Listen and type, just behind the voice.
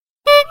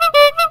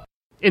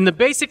In the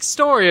basic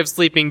story of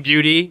Sleeping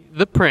Beauty,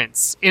 the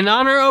prince, in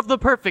honor of the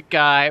perfect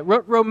guy,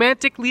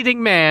 romantic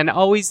leading man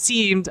always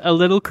seemed a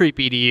little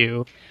creepy to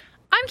you.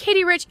 I'm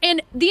Katie Rich, and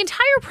the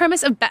entire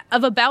premise of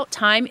About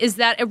Time is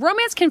that a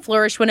romance can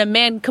flourish when a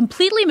man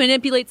completely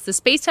manipulates the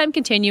space-time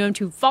continuum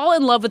to fall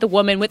in love with a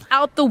woman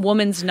without the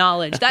woman's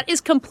knowledge. That is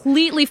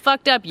completely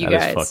fucked up, you guys.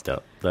 That is fucked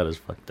up. That is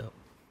fucked up.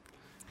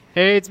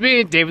 Hey, it's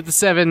me, David the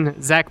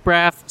Seven, Zach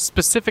Braff,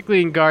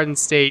 specifically in Garden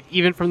State,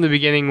 even from the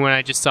beginning when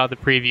I just saw the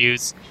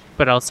previews,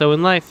 but also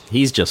in life.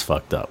 He's just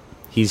fucked up.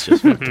 He's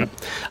just fucked up.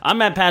 I'm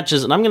Matt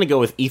Patches, and I'm going to go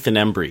with Ethan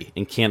Embry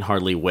and Can't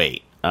Hardly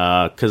Wait.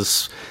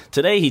 Because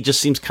today he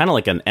just seems kind of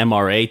like an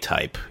MRA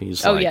type.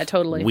 He's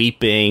totally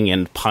weeping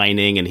and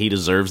pining, and he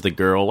deserves the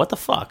girl. What the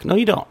fuck? No,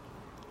 you don't.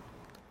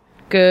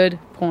 Good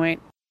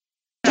point.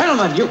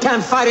 Gentlemen, you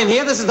can't fight in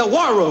here. This is the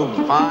war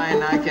room.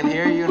 Fine, I can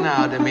hear you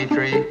now,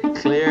 Dimitri.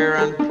 Clear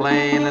and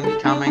plain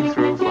and coming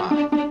through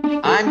fine.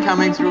 I'm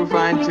coming through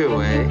fine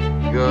too,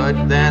 eh?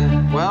 Good.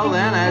 Then,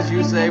 as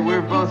you say,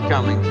 we're both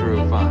coming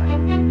through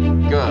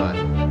fine.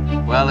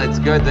 Good. Well, it's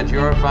good that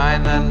you're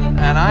fine and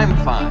I'm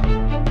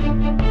fine.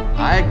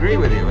 I agree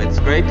with you. It's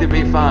great to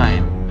be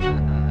fine.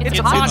 It's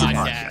a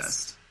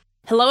podcast.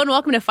 Hello and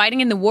welcome to Fighting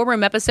in the War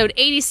Room, episode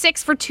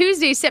 86 for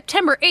Tuesday,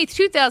 September 8th,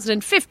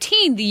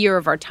 2015, the year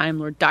of our Time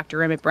Lord,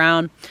 Dr. Emmett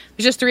Brown.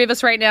 There's just three of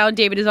us right now.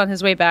 David is on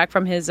his way back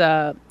from his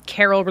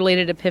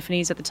Carol-related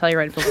epiphanies at the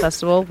Telluride Film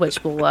Festival,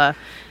 which we'll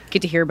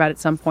get to hear about at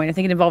some point. I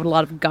think it involved a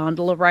lot of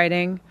gondola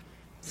riding.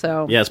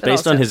 So yes,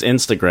 based on his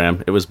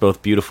Instagram, it was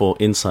both beautiful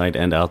inside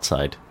and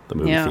outside the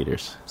movie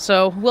theaters.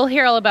 So we'll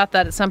hear all about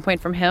that at some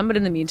point from him. But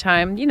in the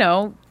meantime,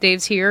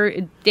 Dave's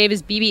here. Dave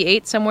is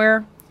BB-8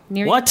 somewhere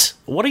near What?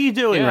 you. What are you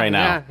doing right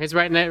now? Yeah, he's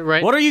right.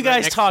 What are you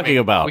guys talking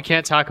about? We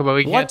can't talk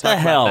about. What the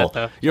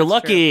hell? You're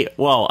lucky. True.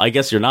 Well, I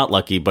guess you're not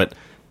lucky, but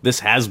this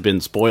has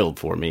been spoiled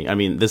for me. I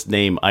mean, this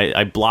name,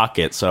 I block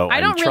it, so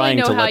I'm trying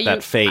to let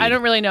that fade. I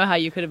don't really know how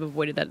you could have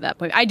avoided that at that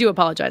point. I do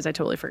apologize. I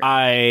totally forgot.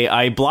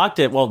 I blocked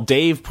it. Well,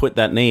 Dave put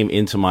that name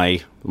into my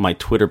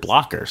Twitter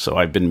blocker, so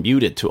I've been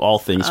muted to all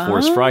things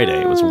Forest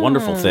Friday. It was a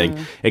wonderful thing,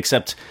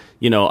 except...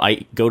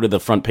 I go to the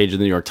front page of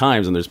the New York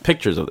Times and there's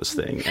pictures of this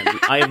thing. And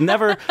I've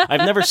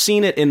never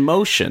seen it in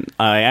motion.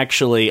 A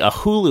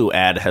Hulu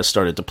ad has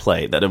started to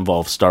play that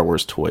involves Star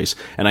Wars toys.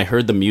 And I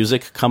heard the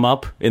music come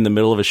up in the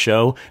middle of a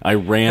show. I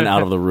ran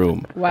out of the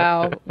room.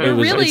 Wow. I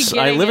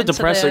live a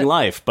depressing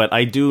life, but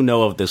I do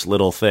know of this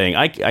little thing.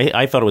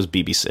 I thought it was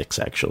BB6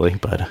 actually,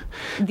 but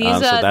so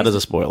that is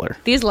a spoiler.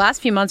 These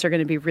last few months are going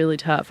to be really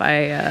tough.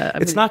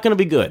 It's not going to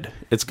be good.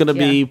 It's going to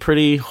be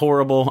pretty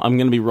horrible. I'm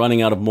going to be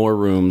running out of more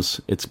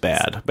rooms. It's bad.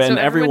 And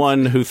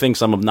everyone who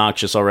thinks I'm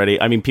obnoxious already,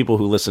 I mean, people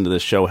who listen to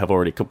this show have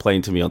already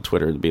complained to me on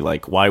Twitter to be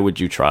like, why would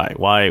you try?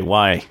 Why?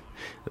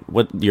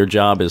 What your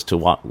job is to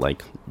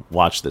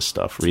watch this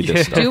stuff, read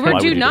this stuff. Do or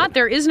do not.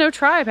 There is no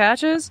try,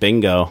 Patches.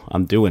 Bingo.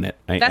 I'm doing it.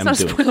 That's not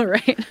a spoiler,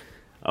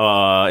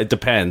 right? It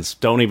depends.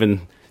 Don't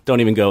even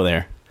go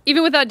there.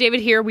 Even without David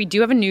here, we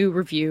do have a new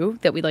review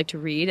that we'd like to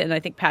read, and I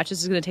think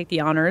Patches is going to take the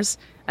honors.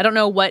 I don't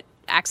know what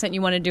accent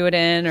you want to do it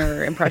in,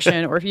 or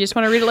impression, or if you just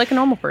want to read it like a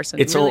normal person.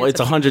 It's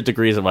 100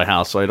 degrees in my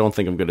house, so I don't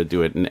think I'm going to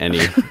do it in any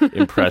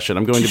impression.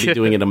 I'm going to be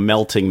doing it a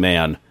melting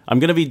man. I'm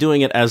going to be doing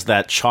it as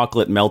that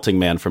chocolate melting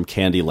man from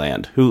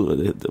Candyland.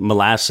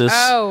 Molasses?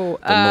 Oh.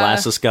 The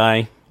molasses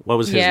guy? What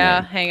was his name?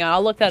 Yeah, hang on.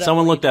 I'll look that up.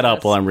 Someone look that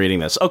up while I'm reading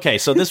this. Okay,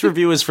 so this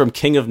review is from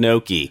King of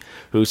Noki,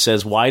 who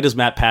says, why does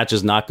Matt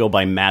Patches not go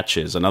by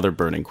matches and other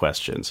burning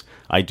questions?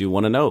 I do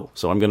want to know,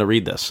 so I'm going to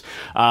read this.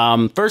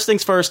 First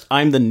things first,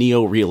 I'm the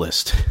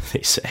neo-realist,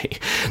 they say.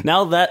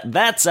 Now that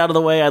that's out of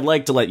the way, I'd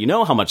like to let you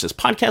know how much this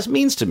podcast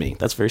means to me.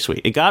 That's very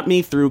sweet. It got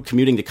me through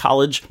commuting to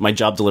college, my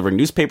job delivering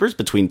newspapers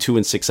between 2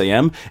 and 6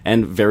 a.m.,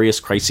 and various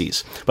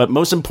crises. But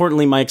most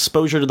importantly, my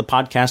exposure to the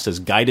podcast has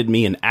guided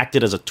me and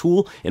acted as a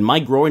tool in my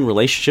growing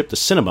relationship to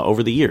cinema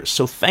over the years,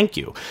 so thank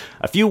you.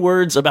 A few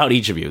words about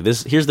each of you.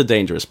 Here's the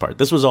dangerous part.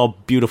 This was all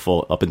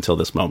beautiful up until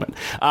this moment.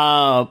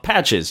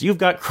 Patches, you've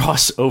got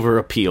crossover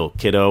appeal,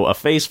 kiddo. A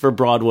face for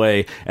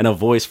Broadway and a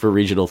voice for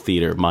regional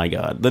theater. My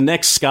God. The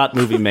next Scott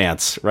movie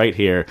Mance, right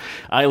here.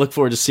 I look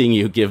forward to seeing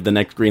you give the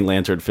next Green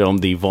Lantern film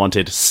the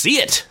vaunted see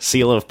it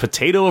seal of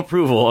potato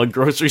approval on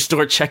grocery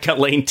store checkout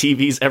lane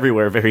TVs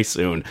everywhere very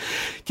soon.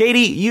 Katie,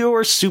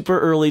 your super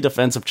early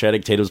defense of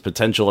Channing Tatum's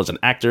potential as an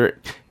actor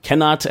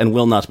cannot and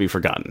will not be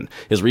forgotten.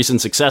 His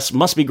recent success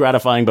must be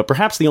gratifying, but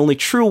perhaps the only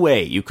true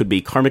way you could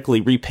be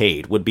karmically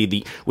repaid would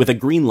be with a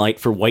green light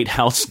for White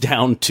House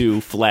Down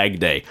to Flag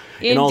Day.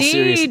 Indeed. In all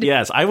seriousness,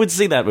 yes, I would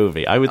see that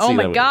movie. Oh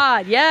my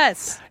God,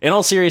 yes. In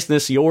all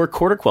seriousness, your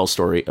Quarter Quell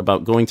story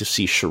about going to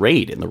see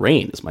Charade in the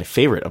rain is my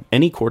favorite of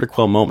any Quarter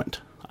Quell moment.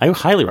 I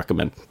highly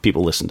recommend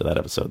people listen to that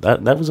episode.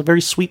 That was a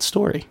very sweet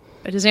story.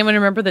 Does anyone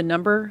remember the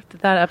number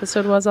that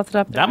episode was off the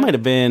top of their head? That might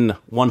have been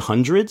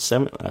 100,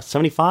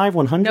 75,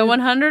 100? No,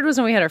 100 was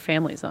when we had our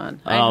families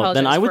on.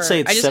 Then I would say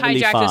it's 75. I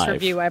just hijacked this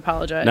review. I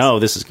apologize. No,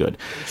 this is good.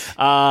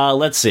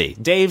 Let's see.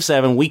 Dave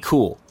 7, we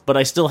cool. but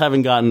I still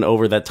haven't gotten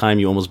over that time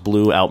you almost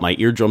blew out my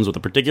eardrums with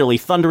a particularly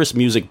thunderous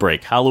music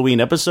break.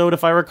 Halloween episode,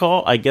 if I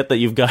recall. I get that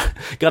you've got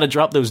to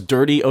drop those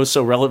dirty, oh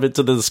so relevant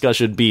to the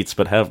discussion beats,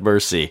 but have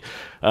mercy.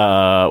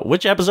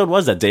 Which episode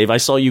was that, Dave? I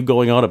saw you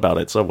going on about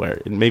it somewhere,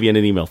 maybe in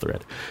an email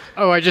thread.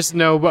 Oh, I just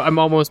know, but I'm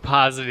almost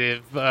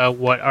positive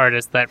what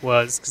artist that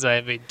was, because I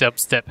have a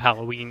dubstep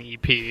Halloween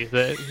EP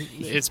that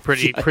is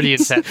pretty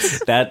intense.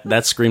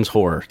 That screams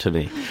horror to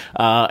me.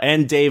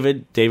 And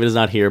David is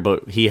not here,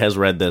 but he has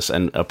read this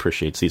and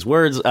appreciates these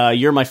words.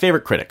 You're my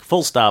favorite critic,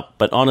 full stop.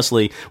 But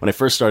honestly, when I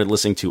first started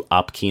listening to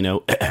Op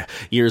Kino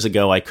years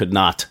ago, I could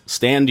not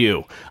stand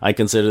you. I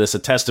consider this a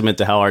testament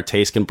to how our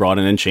taste can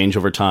broaden and change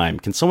over time.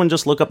 Can someone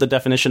just look up the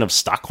definition of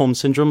Stockholm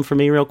Syndrome for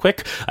me real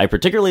quick? I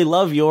particularly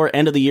love your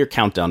end-of-the-year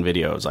countdown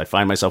videos. I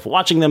find myself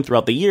watching them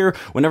throughout the year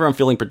whenever I'm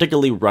feeling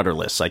particularly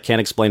rudderless. I can't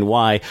explain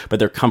why, but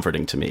they're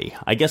comforting to me.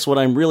 I guess what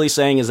I'm really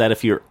saying is that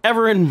if you're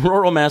ever in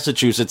rural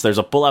Massachusetts, there's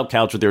a pull-out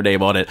couch with your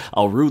name on it.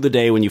 I'll rue the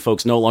day when you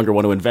folks no longer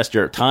want to invest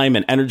your time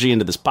and energy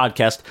into this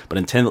podcast, but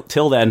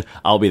until then,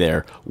 I'll be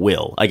there.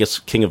 Will. I guess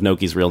King of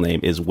Noki's real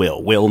name is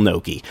Will. Will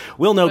Noki.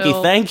 Will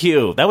Noki, thank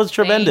you. That was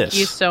tremendous. Thank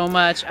you so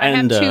much.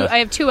 And, I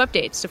have two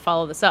updates to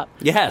follow this up.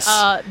 Yes.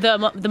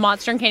 The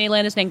monster in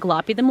Candyland is named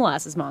Gloppy the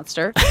Molasses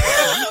Monster.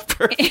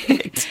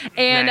 Perfect.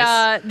 And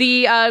Nice.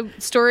 the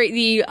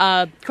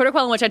Quarter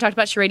Quell in which I talked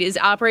about charade is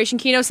Operation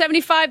Kino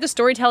 75, the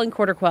storytelling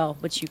Quarter Quell,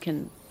 which you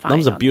can find. That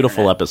was a on the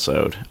beautiful internet.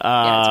 episode.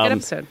 Yeah, it's a good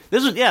episode.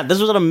 This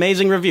was an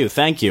amazing review.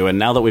 Thank you. And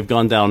now that we've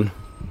gone down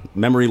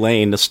memory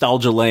lane,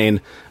 nostalgia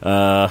lane,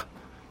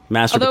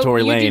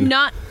 masturbatory lane.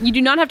 You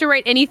do not have to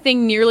write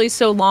anything nearly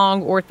so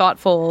long or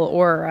thoughtful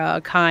or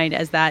kind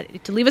as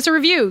that to leave us a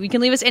review. You can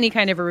leave us any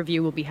kind of a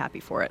review. We'll be happy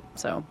for it.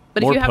 So,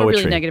 but More if you have a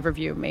poetry. really negative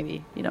review,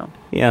 maybe,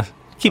 Yeah,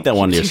 keep that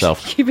one to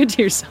yourself. Keep it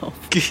to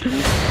yourself.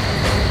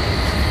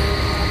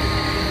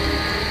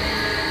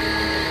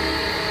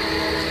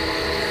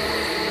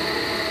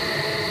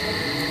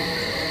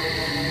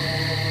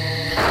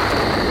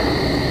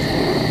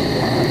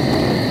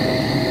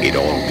 It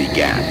all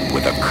began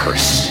with a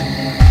curse.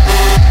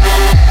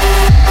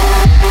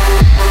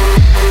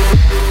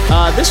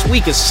 This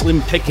week is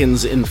slim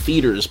pickings in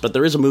theaters, but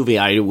there is a movie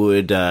I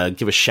would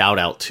give a shout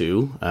out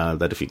to,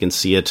 that if you can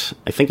see it,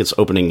 I think it's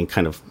opening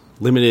kind of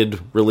limited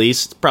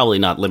release. Probably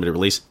not limited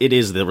release. It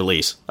is the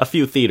release. A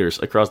few theaters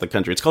across the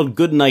country. It's called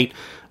Goodnight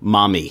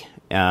Mommy.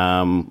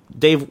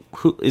 Dave,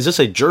 is this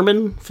a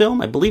German film?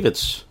 I believe I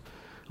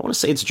want to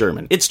say it's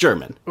German. It's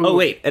German. Ooh. Oh,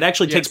 wait. It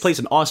actually takes Yes. place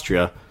in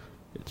Austria.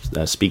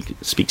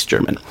 Speaks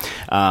German.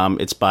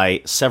 It's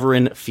by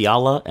Severin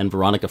Fiala and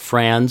Veronica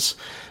Franz.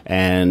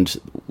 And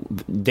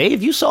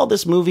Dave, you saw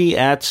this movie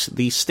at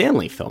the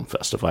Stanley Film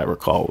Festival, if I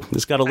recall.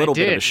 This got a little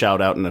bit of did. a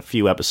shout out in a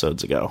few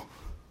episodes ago.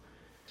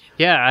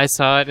 Yeah, I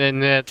saw it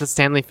at the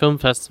Stanley Film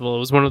Festival. It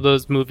was one of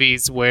those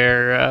movies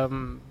where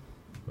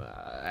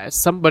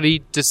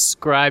somebody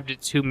described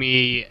it to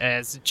me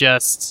as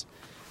just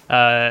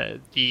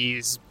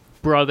these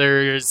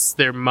brothers,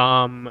 their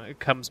mom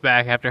comes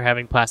back after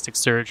having plastic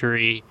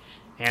surgery.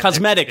 And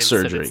Cosmetic they're convinced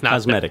that surgery. it's not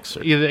Cosmetic their-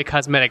 surgery. Yeah, the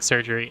cosmetic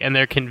surgery. And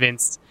they're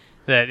convinced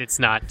that it's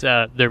not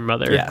their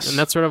mother. Yes. And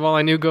that's sort of all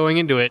I knew going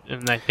into it.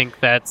 And I think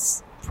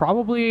that's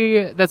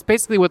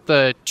basically what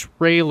the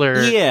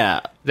trailer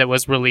Yeah. that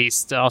was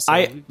released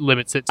also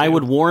limits it to. I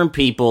would warn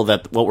people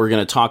that what we're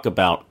going to talk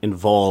about it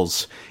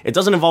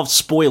doesn't involve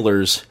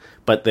spoilers,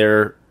 but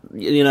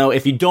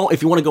if you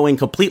want to go in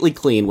completely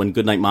clean when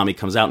Goodnight Mommy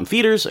comes out in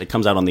theaters, it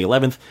comes out on the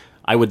 11th,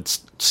 I would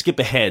skip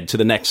ahead to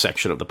the next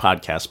section of the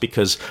podcast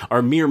because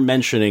our mere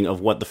mentioning of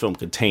what the film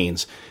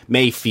contains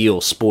may feel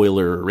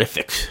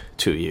spoilerific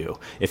to you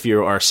if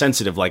you are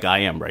sensitive like I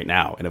am right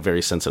now in a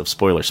very sensitive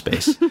spoiler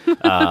space.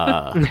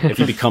 If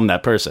you become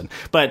that person.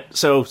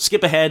 So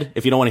skip ahead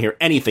if you don't want to hear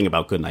anything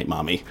about Goodnight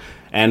Mommy.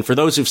 And for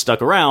those who've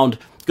stuck around,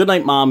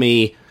 Goodnight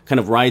Mommy kind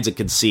of rides and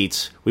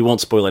conceits. We won't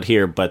spoil it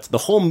here, but the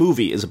whole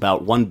movie is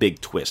about one big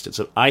twist.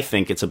 I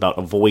think it's about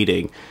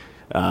avoiding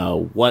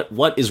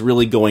what is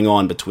really going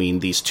on between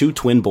these two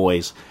twin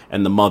boys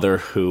and the mother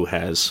who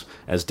has,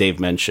 as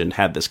Dave mentioned,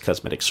 had this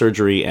cosmetic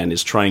surgery and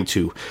is trying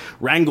to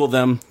wrangle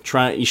them.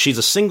 She's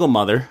a single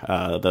mother.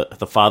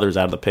 The father's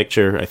out of the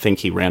picture. I think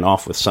he ran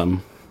off with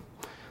some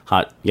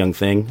hot young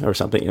thing or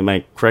something. Am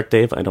I correct,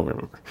 Dave? I don't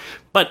remember.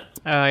 But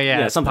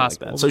yeah, it's something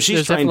possible. like that. So she's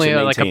There's trying to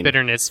definitely maintain like a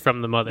bitterness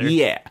from the mother.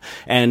 Yeah,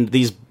 and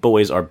these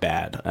boys are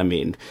bad. I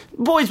mean,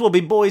 boys will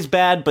be boys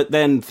bad, but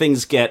then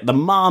the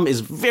mom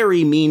is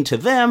very mean to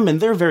them, and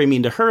they're very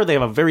mean to her. They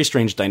have a very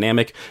strange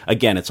dynamic.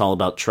 Again, it's all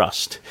about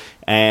trust.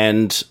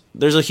 And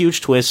there's a huge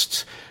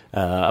twist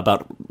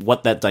about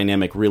what that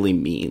dynamic really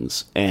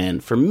means.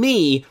 And for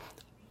me,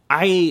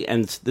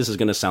 and this is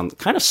going to sound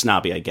kind of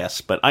snobby, I guess,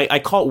 but I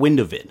caught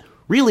wind of it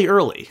really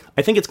early.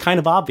 I think it's kind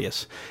of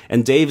obvious.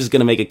 And Dave is going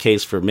to make a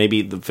case for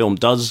maybe the film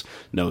does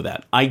know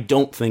that. I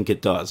don't think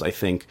it does. I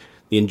think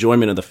the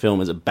enjoyment of the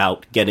film is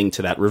about getting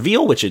to that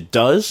reveal, which it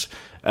does.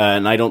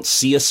 And I don't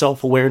see a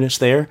self-awareness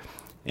there.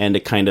 And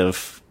it kind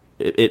of...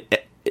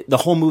 the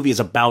whole movie is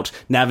about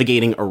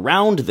navigating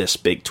around this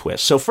big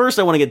twist. So first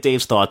I want to get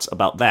Dave's thoughts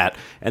about that,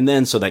 and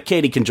then so that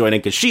Katie can join in,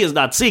 because she has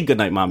not seen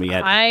Goodnight Mommy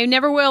yet. I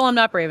never will. I'm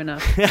not brave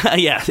enough.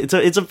 Yeah,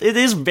 it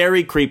is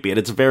very creepy, and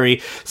it's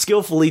very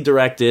skillfully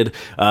directed,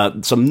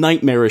 some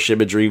nightmarish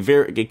imagery,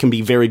 it can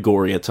be very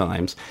gory at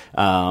times.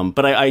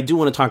 But I do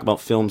want to talk about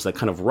films that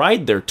kind of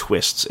ride their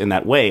twists in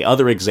that way,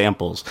 other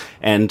examples,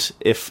 and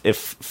if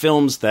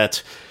films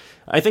that...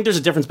 I think there's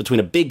a difference between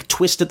a big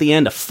twist at the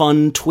end, a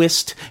fun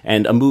twist,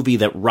 and a movie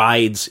that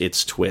rides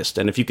its twist.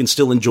 And if you can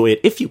still enjoy it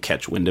if you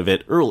catch wind of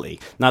it early.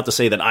 Not to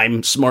say that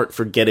I'm smart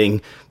for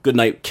getting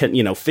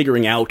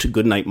figuring out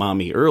Goodnight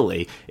Mommy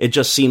early. It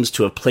just seems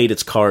to have played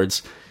its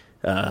cards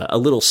a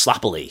little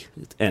sloppily,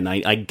 and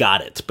I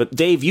got it. But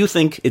Dave, you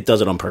think it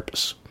does it on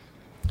purpose?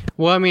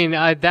 Well, I mean,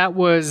 that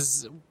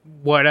was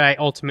what I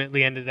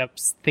ultimately ended up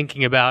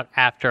thinking about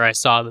after I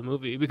saw the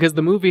movie, because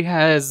the movie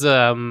has...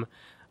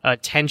 a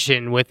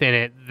tension within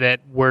it that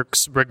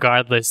works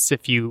regardless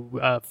if you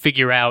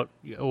figure out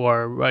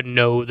or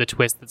know the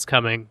twist that's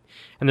coming.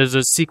 And there's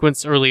a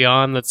sequence early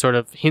on that sort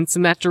of hints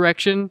in that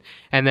direction.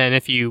 And then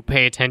if you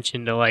pay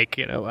attention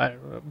to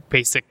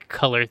basic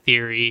color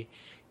theory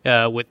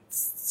with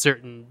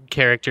certain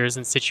characters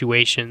and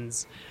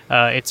situations,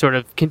 it sort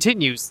of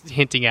continues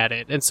hinting at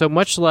it. And so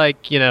much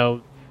like,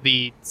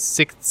 The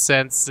Sixth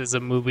Sense is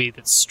a movie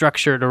that's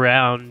structured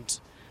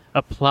around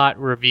a plot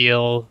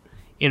reveal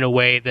in a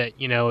way that,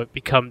 it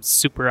becomes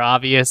super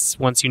obvious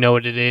once you know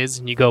what it is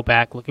and you go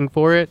back looking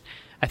for it.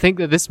 I think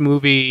that this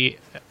movie,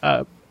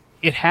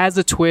 it has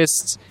a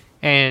twist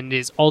and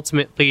is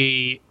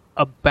ultimately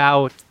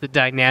about the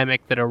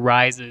dynamic that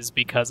arises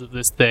because of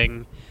this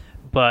thing.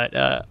 But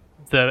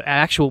the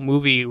actual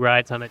movie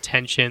rides on a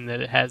tension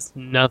that it has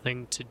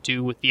nothing to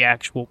do with the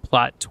actual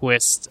plot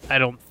twist, I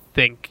don't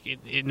think,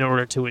 in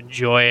order to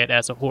enjoy it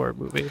as a horror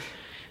movie.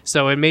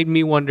 So it made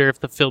me wonder if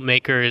the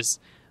filmmakers...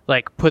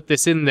 put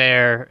this in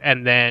there,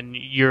 and then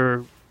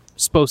you're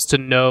supposed to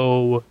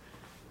know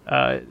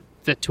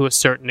that to a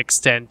certain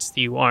extent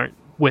you aren't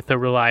with a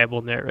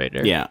reliable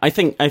narrator. Yeah, I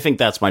think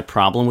that's my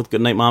problem with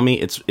Goodnight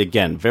Mommy. It's,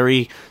 again,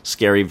 very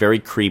scary, very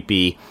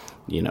creepy.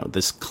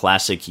 This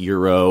classic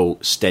Euro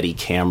steady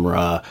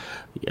camera.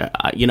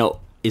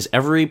 Is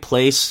every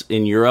place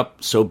in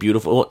Europe so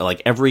beautiful?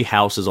 Like, every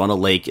house is on a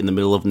lake in the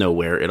middle of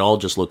nowhere. It all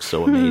just looks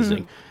so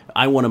amazing.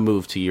 I want to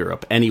move to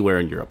Europe, anywhere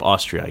in Europe,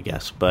 Austria, I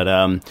guess. But,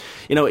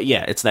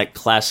 it's that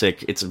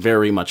classic, it's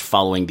very much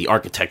following the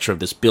architecture of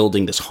this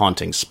building, this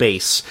haunting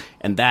space,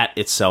 and that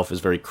itself is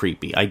very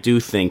creepy. I do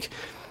think,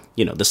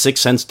 The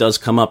Sixth Sense does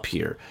come up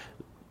here.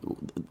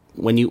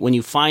 When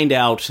you find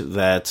out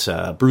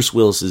that Bruce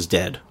Willis is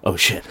dead, oh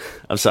shit,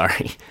 I'm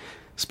sorry.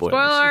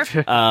 Spoilers.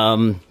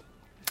 Spoiler!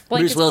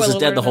 Bruce Willis is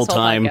dead the whole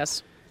time.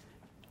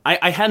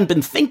 I hadn't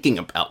been thinking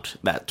about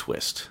that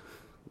twist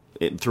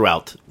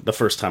throughout the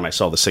first time I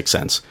saw The Sixth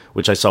Sense,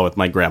 which I saw with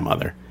my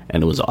grandmother,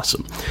 and it was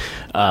awesome.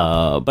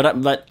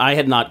 But I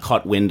had not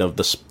caught wind of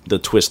the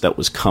twist that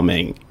was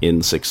coming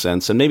in Sixth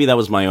Sense, and maybe that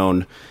was my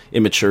own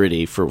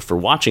immaturity for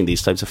watching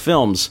these types of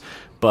films.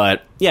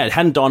 But yeah, it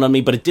hadn't dawned on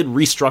me, but it did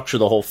restructure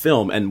the whole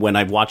film. And when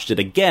I've watched it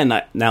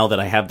again, now that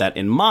I have that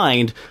in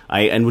mind,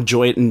 I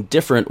enjoy it in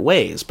different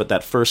ways. But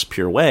that first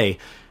pure way,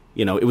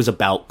 it was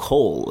about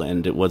Cole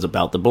and it was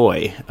about the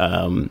boy,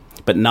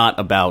 but not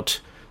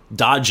about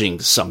dodging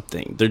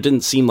something. There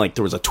didn't seem like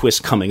there was a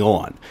twist coming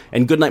on.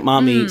 And Goodnight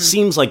Mommy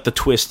seems like the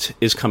twist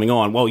is coming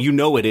on. Well,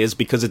 it is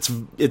because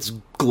it's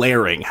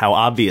glaring how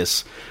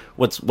obvious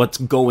what's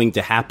going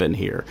to happen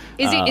here.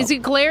 Is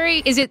it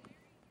glaring? Is it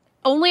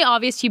only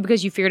obvious to you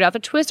because you figured out the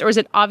twist, or is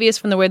it obvious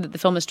from the way that the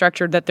film is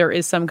structured that there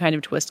is some kind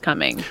of twist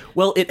coming?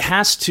 Well, it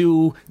has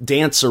to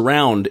dance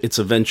around its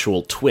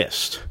eventual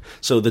twist.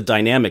 So the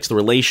dynamics, the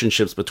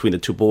relationships between the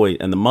two boys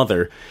and the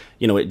mother,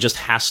 it just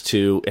has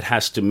to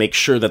make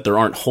sure that there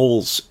aren't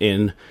holes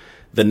in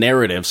the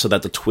narrative so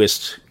that the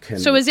twist can.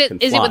 So is it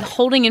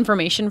withholding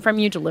information from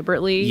you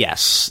deliberately?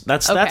 Yes,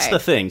 that's the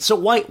thing. So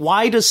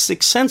why does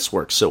Sixth Sense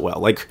work so well?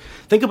 Like,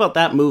 think about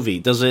that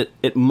movie.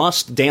 It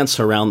must dance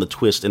around the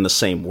twist in the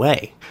same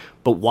way.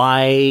 But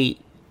why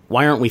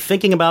aren't we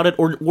thinking about it,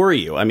 or were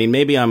you? I mean,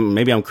 maybe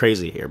I'm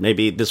crazy here.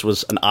 Maybe this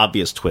was an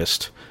obvious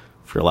twist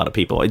for a lot of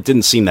people. It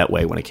didn't seem that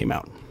way when it came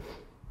out.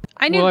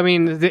 I knew. Well, I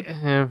mean,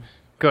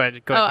 go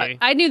ahead. Katie.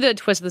 I knew the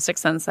twist of The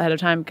Sixth Sense ahead of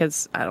time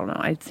because I don't know.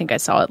 I think I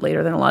saw it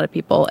later than a lot of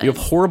people. You have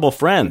horrible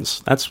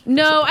friends. I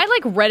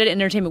read it at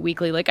Entertainment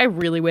Weekly. Like, I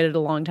really waited a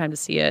long time to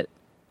see it.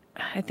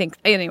 I think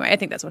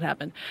that's what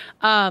happened.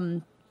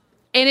 And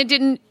it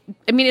didn't.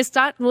 I mean, it's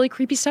got really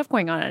creepy stuff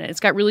going on in it. It's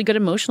got really good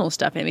emotional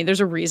stuff. I mean, there's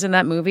a reason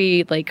that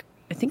movie, like,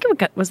 I think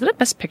was it a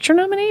Best Picture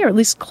nominee or at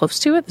least close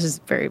to it? This is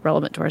very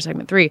relevant to our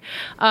segment 3.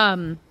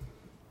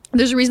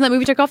 There's a reason that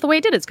movie took off the way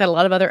it did. It's got a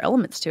lot of other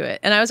elements to it.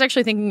 And I was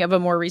actually thinking of a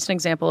more recent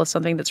example of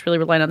something that's really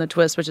relying on the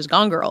twist, which is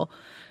Gone Girl,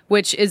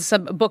 which is a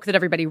book that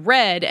everybody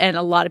read, and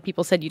a lot of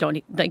people said you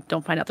don't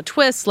find out the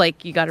twist.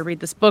 Like, you got to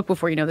read this book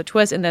before you know the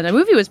twist. And then a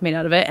movie was made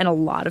out of it, and a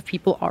lot of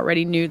people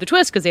already knew the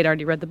twist because they'd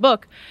already read the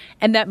book.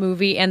 And that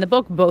movie and the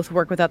book both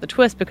work without the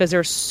twist because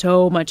there's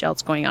so much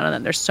else going on in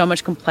them. There's so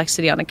much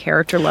complexity on a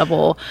character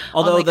level,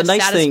 although on, the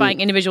nice satisfying thing,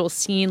 individual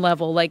scene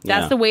level. Like,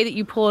 that's the way that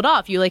you pull it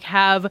off.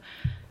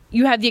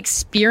 You have the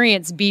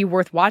experience be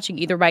worth watching,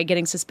 either by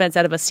getting suspense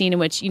out of a scene in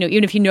which,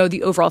 even if you know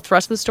the overall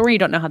thrust of the story, you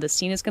don't know how the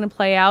scene is going to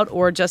play out,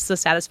 or just the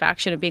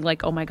satisfaction of being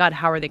like, oh my God,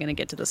 how are they going to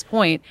get to this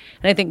point?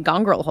 And I think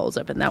Gone Girl holds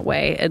up in that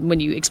way. And when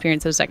you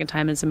experience it a second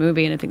time as a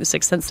movie, and I think The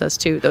Sixth Sense does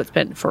too, though it's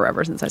been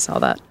forever since I saw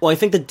that. Well, I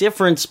think the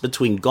difference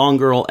between Gone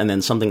Girl and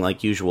then something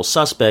like Usual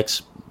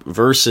Suspects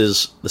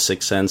versus The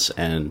Sixth Sense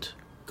and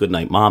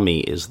Goodnight Mommy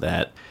is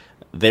that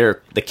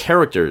the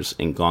characters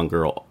in Gone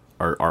Girl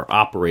are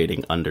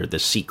operating under the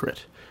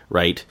secret.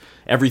 Right?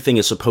 Everything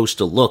is supposed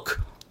to look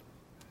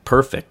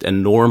perfect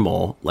and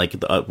normal like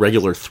a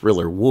regular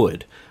thriller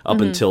would up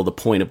until the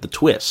point of the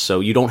twist. So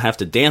you don't have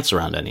to dance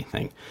around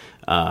anything.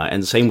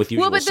 And same with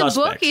Usual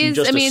Suspects. You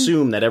just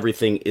assume that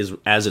everything is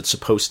as it's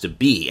supposed to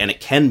be, and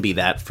it can be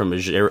that from a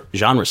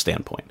genre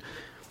standpoint.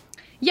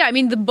 Yeah, I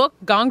mean, the book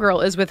Gone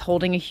Girl is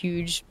withholding a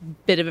huge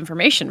bit of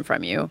information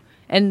from you.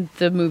 And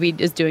the movie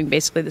is doing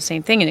basically the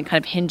same thing, and it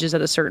kind of hinges at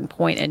a certain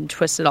point and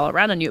twists it all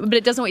around on you. But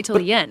it doesn't wait till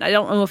the end. I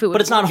don't know if it would.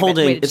 But it's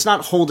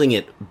not holding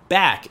it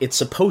back. It's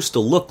supposed to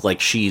look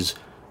like she's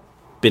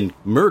been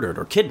murdered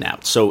or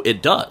kidnapped, so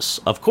it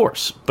does, of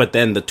course. But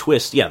then the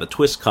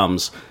twist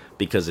comes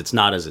because it's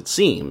not as it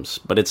seems.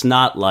 But it's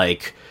not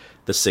like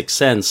The Sixth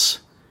Sense,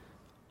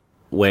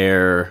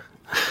 where,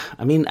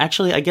 I mean,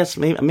 actually, I guess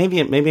maybe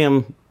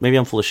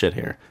I'm full of shit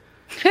here.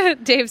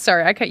 Dave,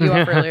 sorry, I cut you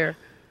off earlier.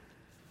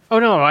 Oh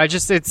no,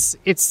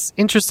 it's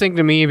interesting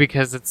to me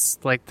because it's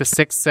like The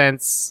Sixth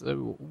Sense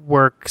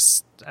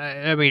works,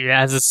 I mean,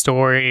 as a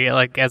story,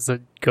 like as a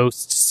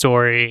ghost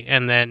story,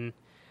 and then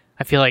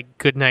I feel like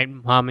Goodnight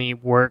Mommy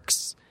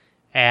works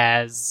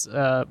as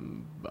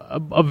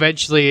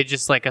eventually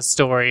just like a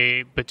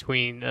story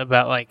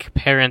about like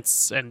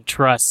parents and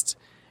trust,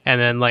 and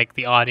then like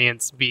the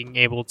audience being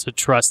able to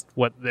trust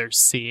what they're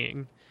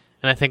seeing.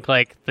 And I think,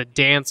 like, the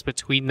dance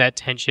between that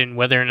tension,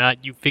 whether or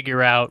not you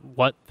figure out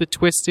what the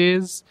twist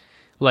is,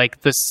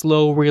 like, the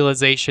slow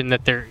realization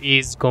that there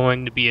is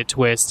going to be a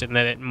twist and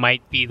that it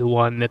might be the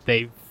one that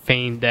they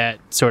feigned at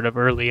sort of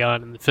early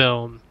on in the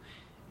film,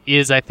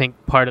 is, I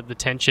think, part of the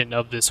tension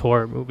of this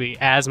horror movie,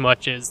 as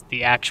much as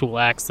the actual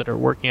acts that are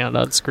working out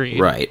on screen.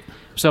 Right.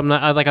 So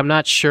I'm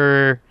not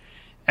sure.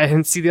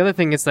 And see, the other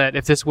thing is that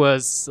if this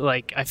was,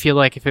 like, I feel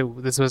like if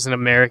this was an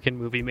American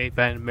movie made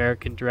by an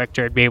American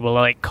director, I'd be able to,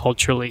 like,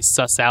 culturally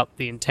suss out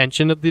the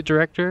intention of the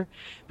director.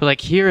 But, like,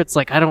 here it's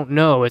like, I don't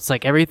know. It's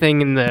like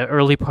everything in the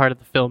early part of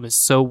the film is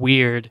so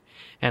weird.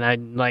 And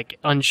I'm, like,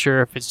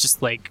 unsure if it's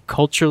just, like,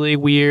 culturally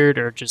weird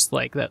or just,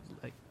 like, that,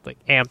 like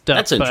amped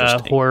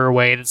up horror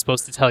way that's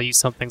supposed to tell you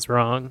something's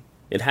wrong.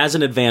 It has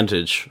an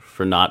advantage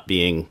for not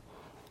being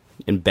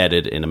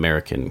embedded in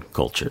American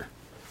culture.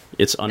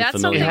 It's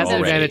unfamiliar has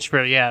already. An advantage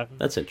for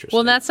That's interesting.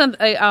 Well, that's something.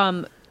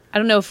 I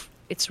don't know if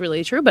it's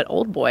really true, but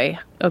Old Boy,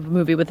 a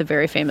movie with a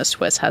very famous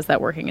twist, has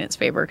that working in its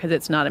favor because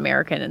it's not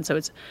American, and so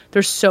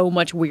there's so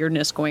much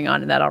weirdness going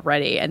on in that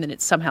already, and then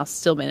it somehow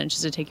still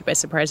manages to take you by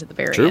surprise at the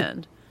very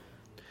end.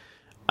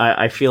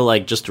 I feel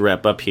like, just to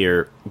wrap up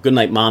here,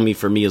 Goodnight Mommy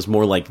for me is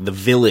more like The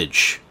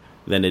Village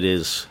than it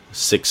is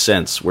Sixth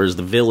Sense, whereas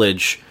The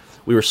Village,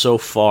 we were so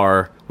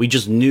far, we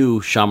just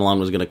knew Shyamalan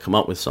was going to come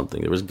up with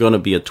something. There was going to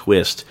be a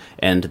twist,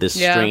 and this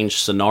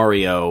strange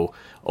scenario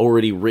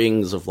already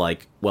rings of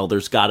like, well,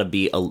 there's got to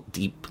be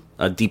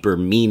a deeper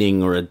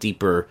meaning or a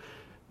deeper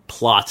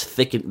plot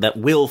that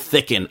will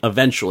thicken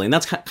eventually. And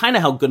that's kind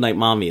of how Goodnight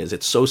Mommy is.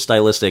 It's so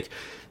stylistic.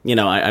 You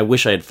know, I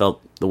wish I had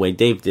felt the way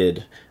Dave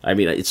did. I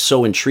mean, it's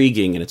so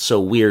intriguing and it's so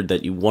weird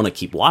that you want to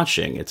keep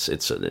watching. It's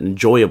an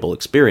enjoyable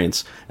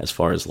experience as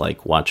far as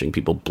like watching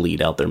people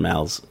bleed out their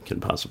mouths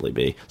can possibly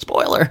be.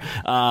 Spoiler.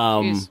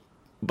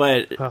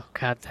 But oh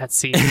god, that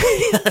scene.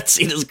 That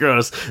scene is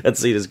gross.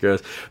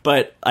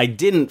 But I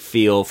didn't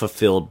feel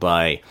fulfilled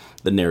by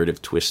the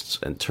narrative twists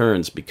and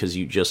turns because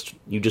you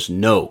just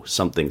know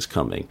something's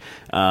coming.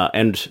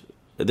 And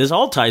this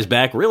all ties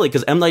back really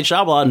because M. Night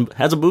Shyamalan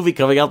has a movie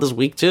coming out this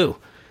week too,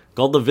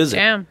 called The Visit.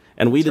 Damn,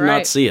 and we did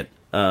not see it.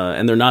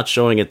 And they're not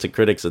showing it to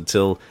critics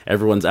until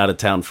everyone's out of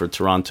town for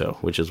Toronto,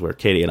 which is where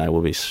Katie and I will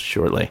be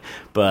shortly.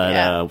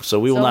 But so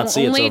we will not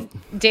see it. So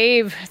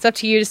Dave, it's up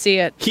to you to see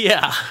it.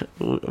 Yeah,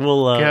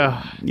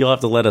 you'll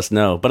have to let us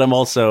know. But I'm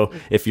also,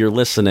 if you're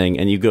listening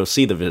and you go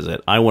see The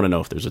Visit, I want to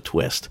know if there's a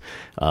twist.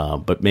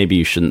 But maybe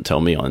you shouldn't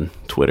tell me on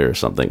Twitter or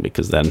something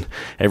because then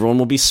everyone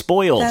will be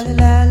spoiled. La,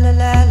 la, la,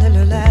 la, la,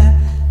 la, la.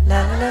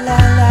 La la la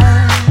la la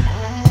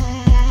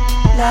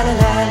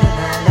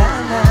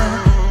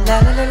la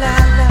la la la la la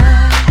la.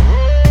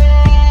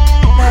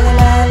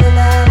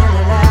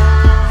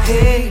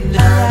 Hey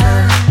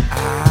now,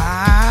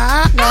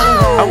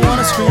 I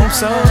wanna scream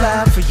so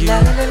loud for you,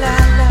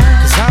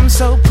 'cause I'm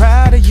so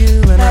proud of you,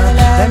 and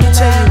let me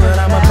tell you what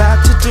I'm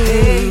about to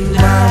do,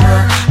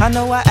 mama. I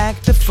know I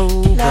act a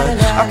fool,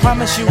 but I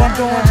promise you I'm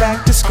going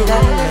back to school.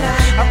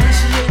 I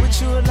appreciate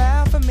what you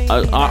allow for me.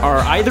 Are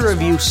either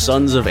of you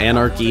Sons of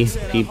Anarchy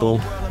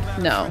people?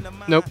 No.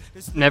 Nope.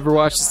 Never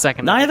watched the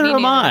second. Neither Me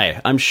am neither.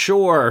 I. I'm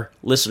sure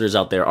listeners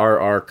out there,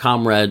 our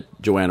comrade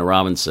Joanna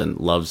Robinson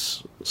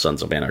loves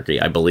Sons of Anarchy,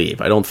 I believe.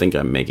 I don't think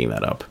I'm making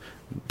that up,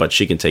 but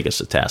she can take us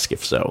to task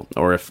if so.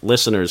 Or if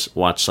listeners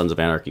watch Sons of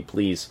Anarchy,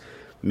 please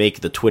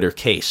make the Twitter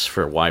case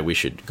for why we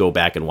should go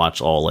back and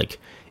watch all,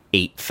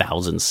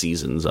 8,000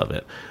 seasons of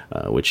it,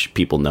 which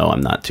people know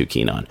I'm not too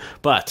keen on.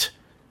 But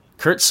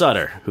Kurt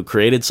Sutter, who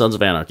created Sons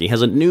of Anarchy,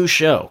 has a new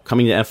show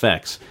coming to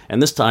FX,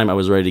 and this time I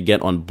was ready to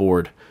get on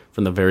board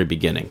from the very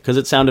beginning, because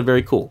it sounded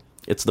very cool.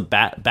 It's the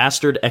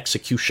Bastard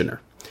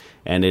Executioner,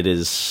 and it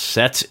is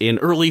set in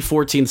early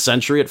 14th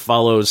century. It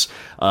follows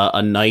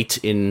a knight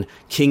in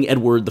King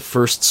Edward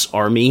I's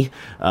army,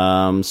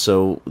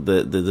 so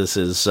this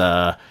is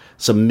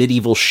some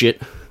medieval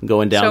shit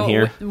going down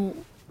here.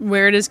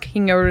 Where does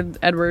King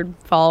Edward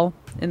fall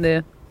in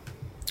the...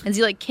 Is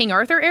he King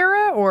Arthur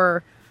era,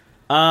 or...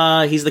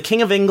 He's the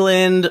King of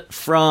England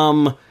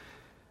from...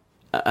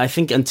 I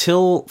think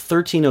until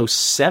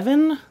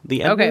 1307,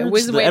 the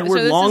Edwards, the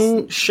Edward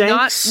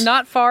Longshanks.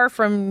 Not far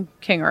from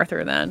King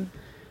Arthur, then,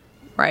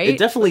 right? It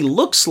definitely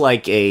looks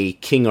like a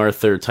King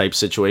Arthur type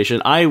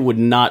situation. I would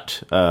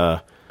not.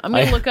 I'm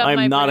gonna look up I'm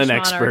my not British an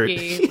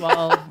expert.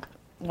 monarchy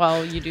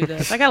while you do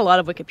this. I got a lot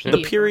of Wikipedia.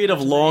 The period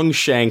of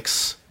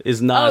Longshanks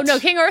is not. Oh no,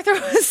 King Arthur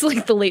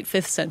was the late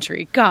 5th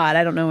century. God,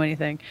 I don't know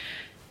anything.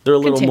 They're a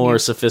little more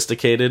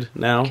sophisticated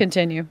now.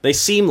 Continue. They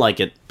seem like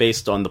it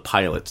based on the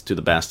pilot to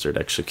The Bastard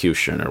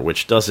Executioner,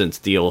 which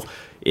doesn't deal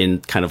in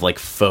kind of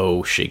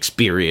faux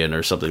Shakespearean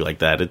or something like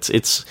that.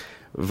 It's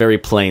very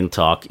plain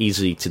talk,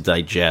 easy to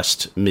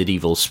digest,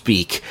 medieval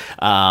speak.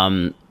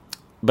 But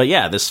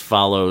yeah, this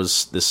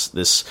follows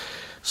this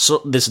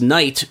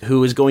knight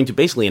who is going to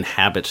basically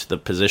inhabit the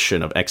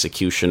position of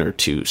executioner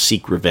to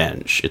seek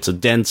revenge. It's a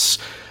dense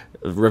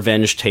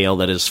revenge tale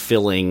that is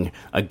filling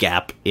a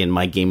gap in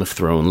my Game of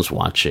Thrones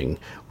watching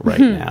right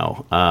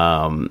now.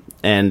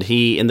 And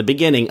he, in the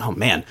beginning, oh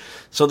man.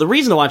 So the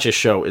reason to watch this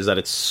show is that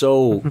it's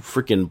so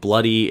freaking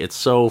bloody. It's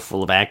so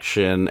full of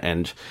action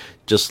and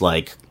just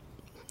medieval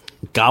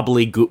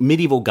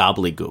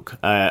gobbledygook.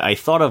 I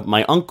thought of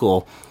my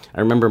uncle.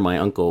 I remember my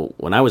uncle,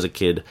 when I was a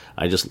kid,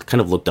 I just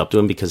kind of looked up to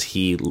him because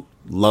he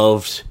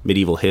loved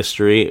medieval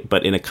history,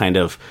 but in a kind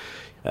of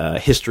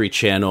History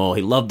Channel.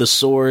 He loved the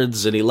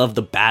swords and he loved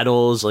the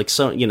battles,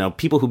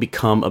 people who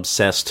become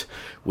obsessed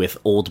with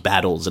old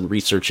battles and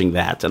researching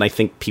that. And I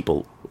think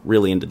people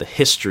really into the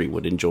history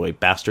would enjoy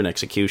Bastard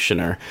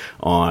Executioner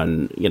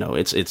on,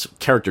 it's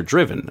character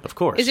driven, of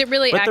course. Is it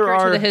really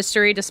accurate to the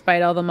history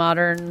despite all the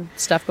modern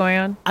stuff going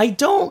on?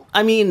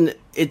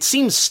 It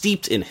seems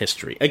steeped in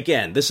history.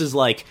 Again, this is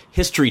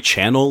History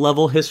Channel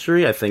level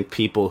history. I think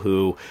people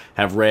who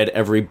have read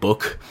every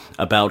book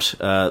about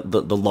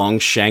the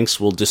Longshanks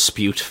will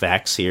dispute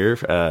facts here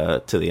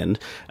to the end.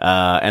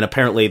 And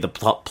apparently the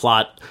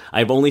plot,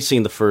 I've only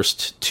seen the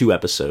first 2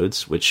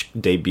 episodes, which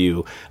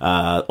debut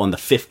on the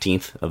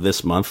 15th of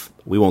this month.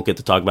 We won't get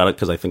to talk about it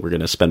because I think we're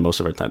going to spend most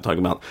of our time talking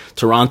about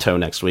Toronto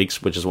next week,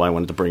 which is why I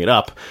wanted to bring it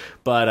up.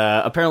 But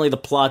apparently the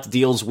plot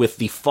deals with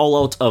the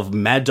fallout of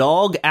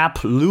Madog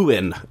ap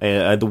Lewin,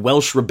 the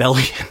Welsh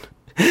rebellion.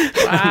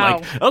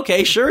 Wow.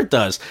 Okay, sure it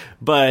does.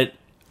 But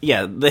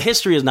yeah, the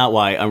history is not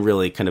why I'm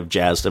really kind of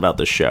jazzed about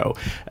the show.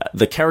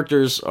 The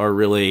characters are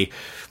really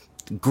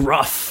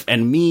gruff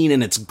and mean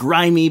and it's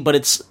grimy, but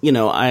it's,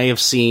 I have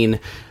seen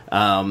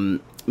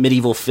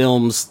medieval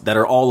films that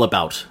are all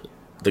about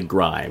the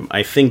grime.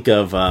 I think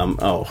of,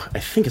 I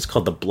think it's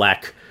called The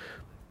Black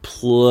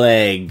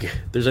Plague.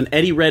 There's an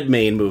Eddie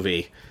Redmayne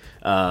movie.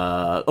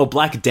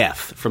 Black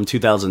Death from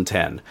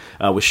 2010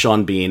 with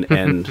Sean Bean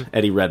and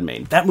Eddie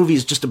Redmayne. That movie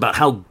is just about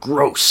how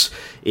gross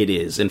it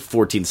is in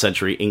 14th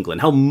century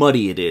England, how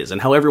muddy it is, and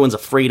how everyone's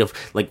afraid of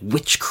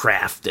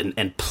witchcraft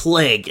and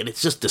plague, and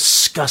it's just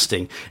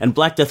disgusting. And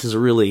Black Death is a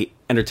really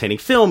entertaining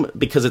film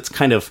because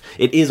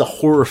it is a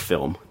horror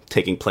film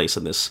taking place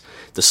in this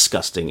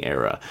disgusting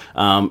era.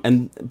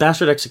 And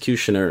Bastard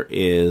Executioner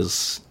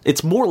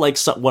it's more like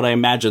what I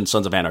imagine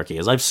Sons of Anarchy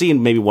is. I've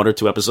seen maybe 1 or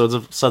 2 episodes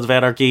of Sons of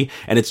Anarchy,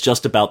 and it's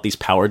just about these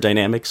power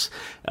dynamics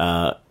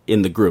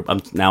in the group.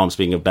 I'm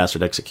speaking of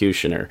Bastard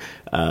Executioner.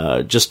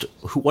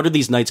 What are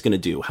these knights going to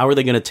do? How are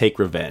they going to take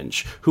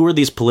revenge? Who are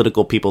these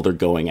political people they're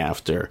going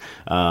after?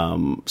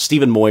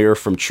 Stephen Moyer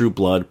from True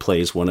Blood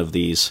plays one of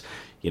these.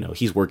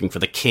 He's working for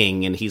the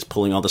king, and he's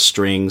pulling all the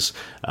strings.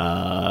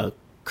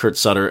 Kurt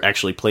Sutter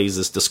actually plays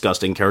this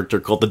disgusting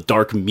character called the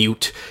Dark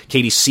Mute.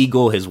 Katie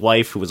Siegel, his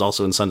wife, who was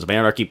also in Sons of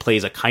Anarchy,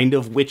 plays a kind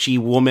of witchy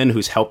woman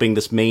who's helping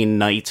this main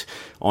knight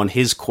on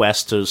his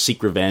quest to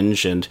seek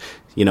revenge, and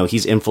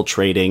he's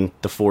infiltrating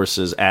the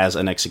forces as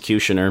an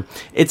executioner.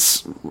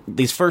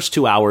 These first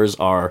 2 hours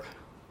are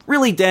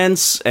really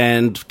dense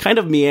and kind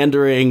of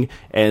meandering,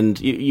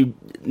 and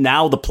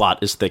now the plot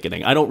is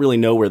thickening. I don't really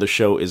know where the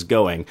show is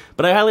going,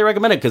 but I highly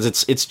recommend it because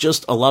it's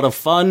just a lot of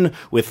fun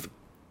with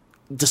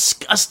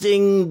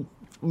disgusting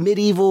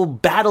medieval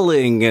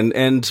battling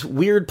and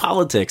weird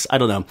politics. I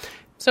don't know.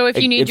 So if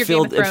you need your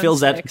Game of Thrones it fills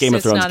that fix, Game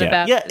of Thrones it's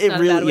not gap. a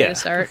bad, way to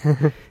start.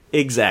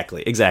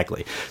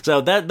 Exactly.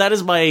 So that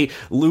is my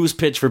loose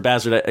pitch for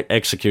Bastard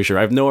Executioner.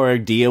 I have no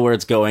idea where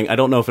it's going. I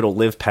don't know if it'll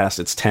live past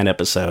its 10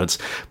 episodes,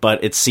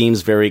 but it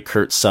seems very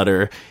Kurt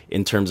Sutter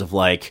in terms of,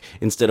 like,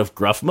 instead of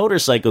gruff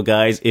motorcycle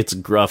guys, it's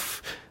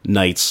gruff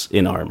knights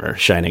in armor,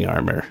 shining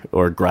armor,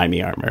 or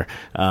grimy armor.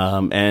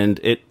 And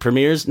it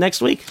premieres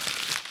next week.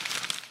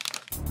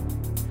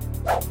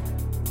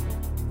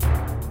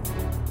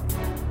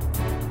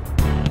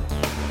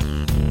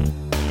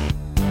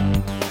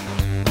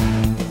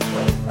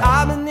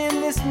 I've been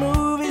in this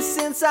movie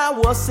since I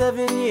was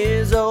 7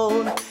 years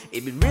old.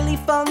 It'd be really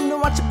fun to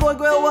watch a boy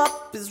grow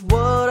up, is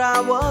what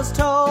I was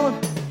told.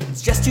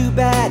 It's just too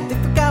bad they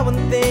forgot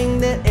one thing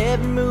that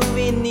every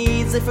movie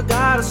needs. They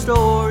forgot a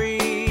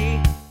story.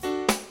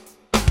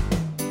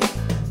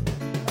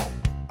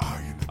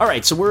 All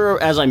right, so we're,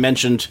 as I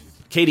mentioned,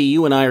 Katie,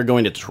 you and I are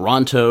going to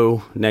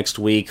Toronto next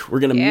week. We're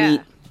going to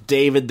meet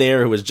David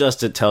there, who was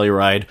just at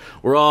Telluride.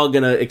 We're all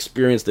going to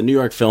experience the New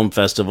York Film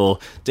Festival.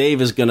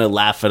 Dave is going to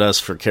laugh at us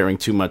for caring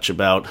too much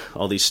about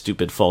all these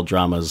stupid fall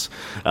dramas.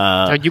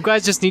 You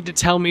guys just need to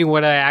tell me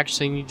what I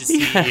actually need to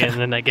see, and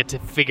then I get to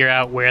figure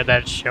out where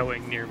that's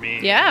showing near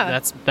me. Yeah.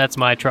 That's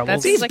my trouble.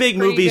 These big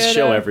movies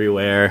show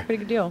everywhere. Pretty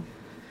good deal.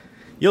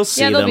 You'll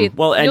see them.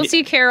 You'll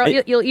see Carol.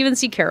 You'll even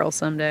see Carol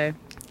someday.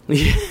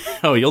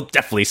 Oh, you'll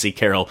definitely see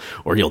Carol,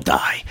 or you'll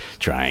die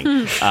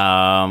trying.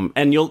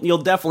 And you'll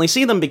definitely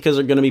see them because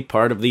they're going to be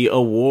part of the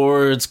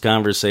awards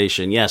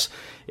conversation. Yes,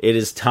 it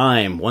is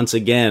time once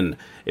again.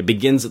 It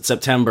begins in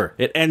September.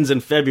 It ends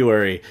in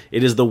February.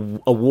 It is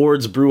the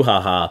awards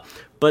brouhaha.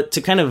 But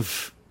to kind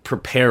of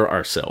prepare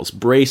ourselves,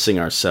 bracing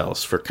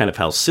ourselves for kind of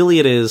how silly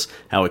it is,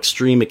 how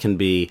extreme it can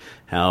be,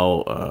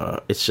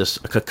 how it's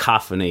just a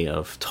cacophony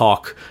of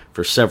talk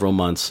for several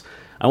months,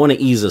 I want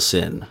to ease us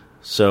in.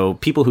 So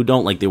people who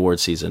don't like the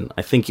award season,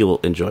 I think you'll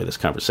enjoy this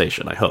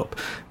conversation, I hope.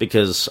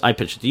 Because I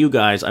pitched it to you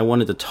guys, I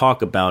wanted to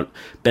talk about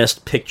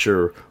Best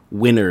Picture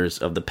winners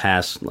of the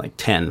past,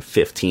 10,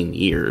 15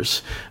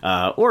 years.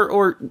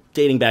 Or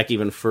dating back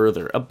even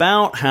further,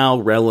 about how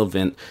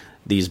relevant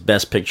these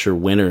Best Picture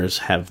winners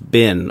have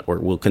been, or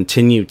will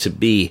continue to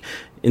be,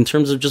 in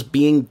terms of just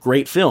being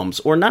great films.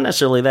 Or not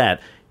necessarily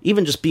that,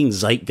 even just being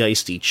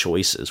zeitgeisty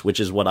choices,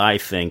 which is what I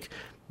think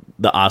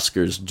the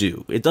Oscars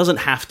do. It doesn't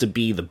have to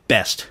be the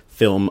best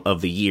film of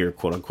the year,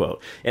 quote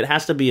unquote. It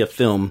has to be a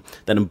film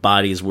that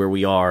embodies where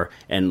we are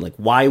and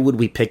why would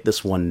we pick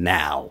this one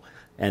now?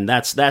 And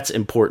that's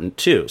important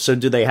too. So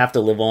do they have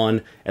to live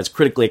on as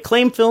critically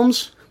acclaimed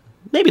films?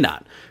 Maybe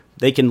not.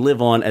 They can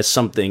live on as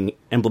something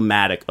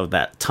emblematic of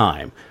that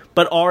time.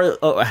 But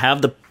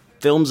have the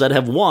films that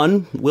have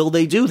won, will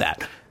they do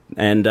that?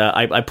 And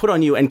I put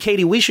on you, and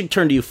Katie, we should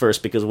turn to you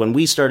first, because when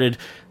we started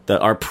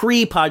our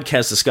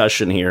pre-podcast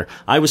discussion here,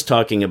 I was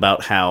talking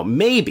about how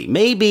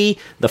maybe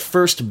the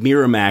first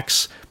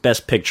Miramax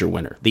Best Picture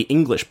winner, The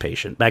English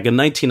Patient, back in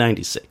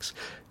 1996,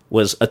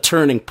 was a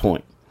turning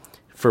point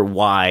for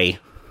why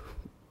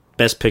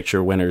Best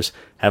Picture winners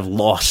have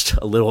lost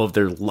a little of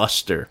their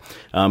luster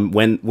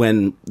when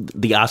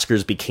the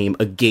Oscars became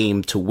a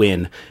game to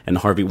win, and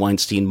Harvey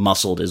Weinstein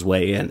muscled his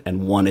way in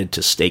and wanted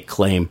to stake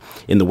claim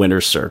in the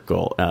winner's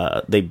circle.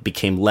 They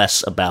became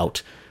less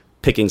about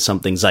picking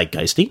something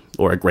zeitgeisty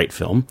or a great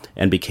film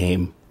and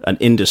became an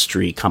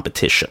industry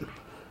competition.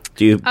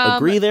 Do you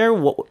agree there?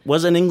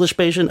 Was An English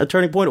Patient a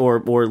turning point,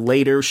 or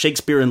later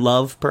Shakespeare in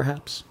Love,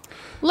 perhaps?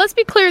 Let's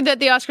be clear that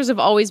the Oscars have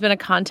always been a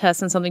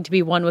contest and something to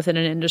be won within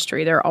an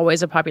industry. They're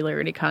always a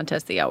popularity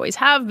contest. They always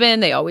have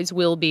been. They always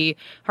will be.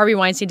 Harvey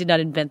Weinstein did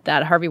not invent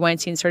that. Harvey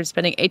Weinstein started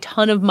spending a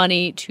ton of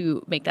money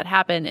to make that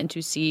happen and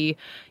to see,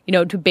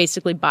 to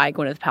basically buy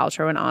Gwyneth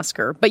Paltrow an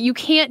Oscar. But you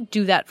can't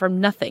do that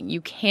from nothing. You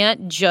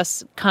can't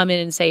just come in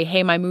and say,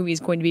 hey, my movie is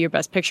going to be your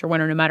Best Picture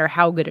winner no matter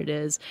how good it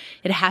is.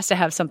 It has to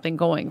have something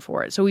going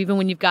for it. So even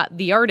when you've got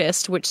The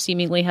Artist, which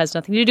seemingly has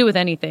nothing to do with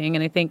anything,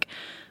 and I think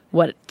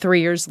 3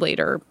 years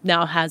later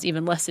now has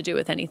even less to do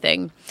with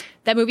anything.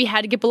 That movie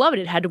had to get beloved.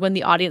 It had to win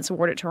the Audience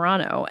Award at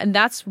Toronto. And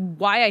that's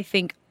why I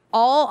think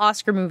all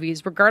Oscar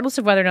movies, regardless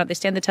of whether or not they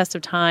stand the test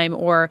of time,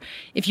 or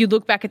if you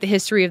look back at the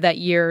history of that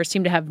year,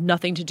 seem to have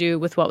nothing to do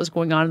with what was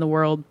going on in the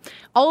world.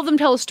 All of them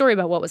tell a story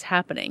about what was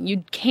happening.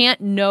 You can't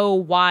know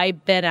why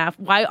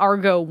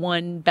Argo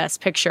won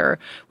Best Picture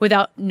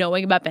without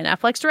knowing about Ben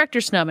Affleck's director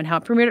snub and how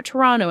it premiered at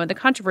Toronto and the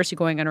controversy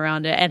going on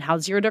around it, and how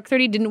Zero Dark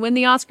 30 didn't win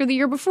the Oscar the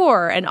year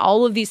before, and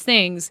all of these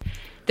things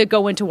that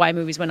go into why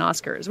movies win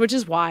Oscars, which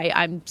is why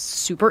I'm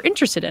super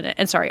interested in it.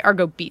 And sorry,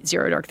 Argo beat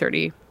Zero Dark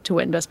 30 to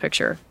win Best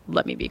Picture.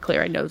 Let me be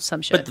clear. I know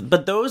some shit.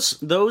 But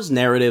those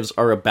narratives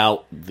are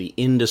about the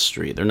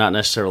industry. They're not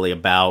necessarily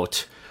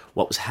about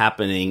what was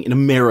happening in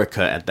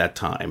America at that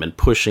time and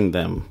pushing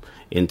them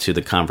into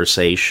the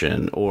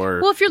conversation,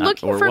 or Well, if you're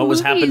looking or for what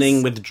was movies-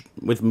 happening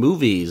with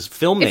movies,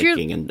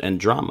 filmmaking, and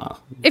drama.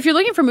 If you're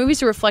looking for movies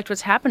to reflect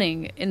what's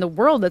happening in the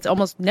world, that's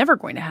almost never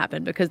going to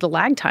happen because the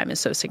lag time is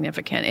so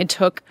significant. It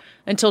took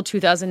until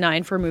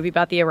 2009 for a movie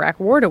about the Iraq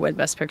War to win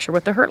Best Picture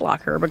with The Hurt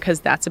Locker, because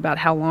that's about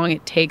how long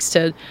it takes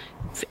to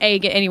A,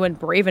 get anyone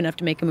brave enough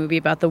to make a movie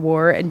about the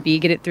war, and B,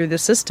 get it through the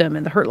system.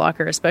 And The Hurt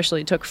Locker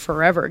especially took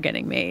forever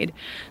getting made.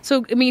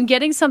 So, I mean,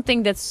 getting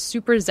something that's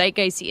super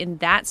zeitgeisty in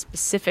that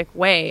specific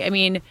way, I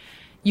mean,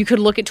 you could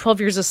look at 12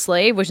 Years a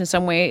Slave, which in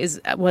some ways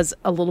was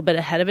a little bit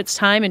ahead of its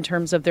time in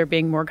terms of there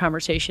being more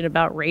conversation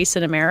about race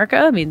in America.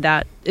 I mean,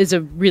 that is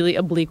a really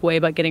oblique way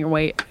about getting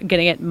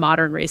at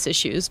modern race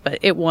issues. But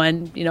it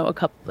won,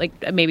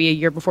 maybe a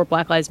year before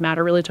Black Lives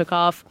Matter really took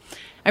off.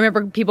 I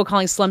remember people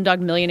calling Slumdog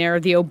Millionaire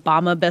the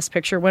Obama Best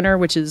Picture winner,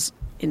 which is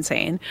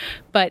insane.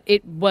 But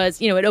it was,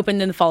 it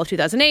opened in the fall of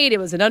 2008. It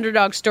was an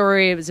underdog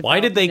story. It was Why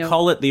did they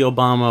call it the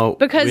Obama?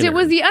 Because winner? it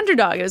was the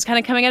underdog. It was kind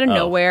of coming out of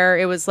nowhere.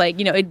 It was like,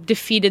 it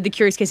defeated The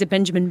Curious Case of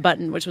Benjamin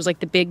Button, which was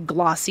like the big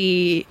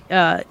glossy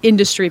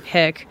industry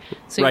pick.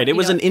 So, right. It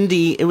was an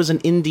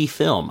indie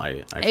film. I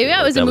feel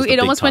it was like a movie.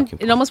 that It was the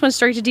big almost went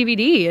straight to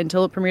DVD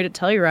until it premiered at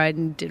Telluride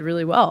and did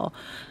really well.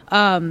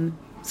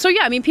 So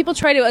yeah, I mean, people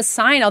try to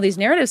assign all these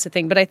narratives to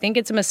things, but I think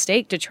it's a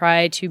mistake to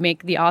try to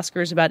make the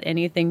Oscars about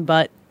anything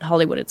but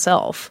Hollywood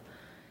itself.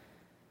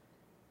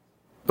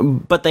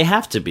 But they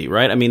have to be,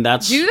 right? I mean,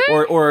 that's Do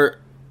they? or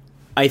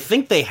I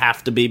think they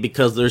have to be,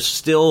 because there's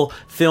still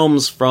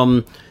films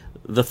from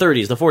the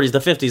 30s, the 40s, the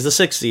 50s, the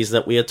 60s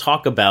that we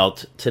talk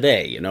about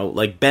today,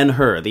 like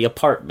Ben-Hur, The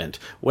Apartment,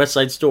 West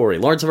Side Story,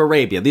 Lawrence of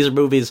Arabia. These are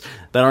movies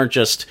that aren't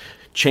just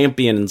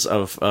champions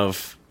of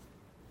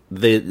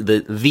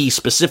the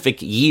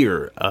specific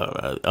year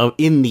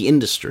in the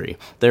industry.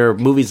 They're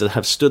movies that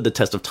have stood the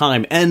test of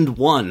time and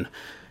won.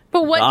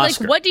 But what the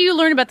Oscar. what do you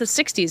learn about the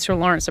 60s from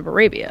Lawrence of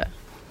Arabia?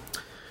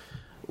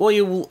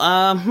 Well,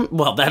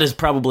 that is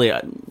probably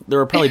there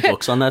are probably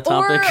books on that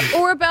topic,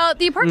 or about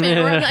The Apartment.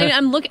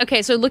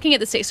 Looking at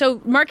the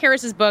so Mark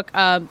Harris's book,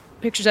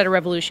 Pictures at a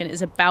Revolution,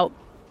 is about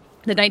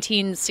the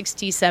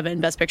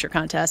 1967 Best Picture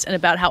contest and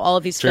about how all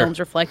of these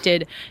films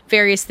reflected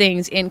various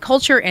things in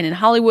culture and in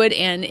Hollywood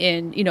and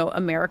in,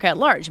 America at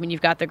large. I mean,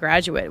 you've got The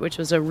Graduate, which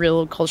was a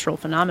real cultural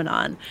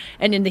phenomenon,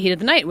 and In the Heat of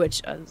the Night,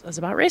 which was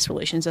about race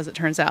relations, as it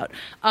turns out.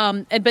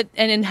 And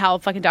in how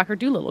fucking Dr.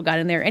 Dolittle got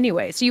in there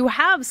anyway. So you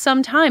have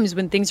some times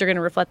when things are going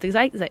to reflect the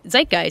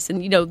zeitgeist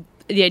and,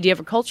 the idea of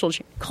a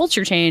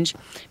culture change.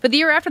 But the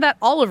year after that,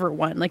 Oliver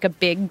won, like a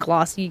big,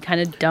 glossy, kind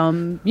of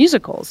dumb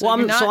musical. So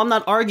I'm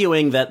not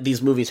arguing that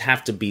these movies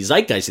have to be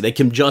zeitgeisty. They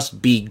can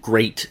just be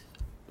great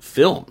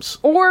films.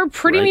 Or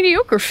pretty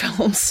mediocre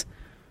films.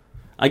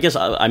 I guess,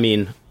 I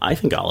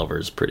think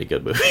Oliver's a pretty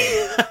good movie.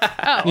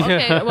 Oh,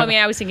 okay. Well,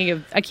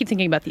 I keep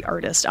thinking about The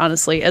Artist,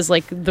 honestly, as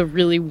like the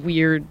really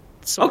weird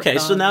Okay,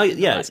 so now,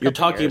 you're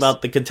talking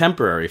about the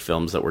contemporary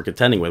films that we're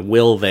contending with.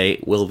 Will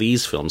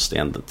these films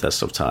stand the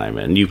test of time?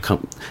 And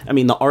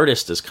The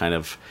Artist is kind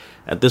of,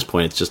 at this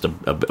point, it's just a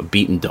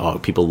beaten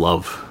dog. People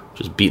love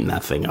just beating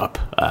that thing up.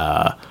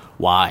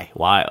 Why?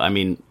 I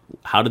mean,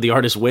 how did The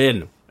Artist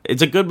win?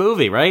 It's a good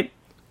movie, right?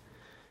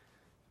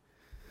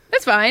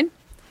 That's fine.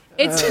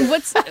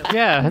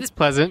 That's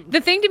pleasant.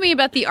 The thing to me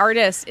about The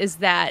Artist is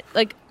that,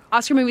 like,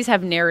 Oscar movies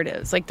have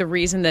narratives. Like, the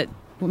reason that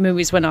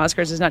movies win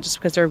Oscars is not just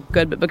because they're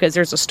good, but because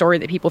there's a story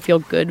that people feel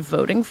good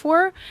voting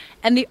for.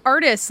 And The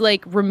Artist,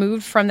 like,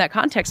 removed from that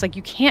context, like,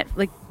 you can't,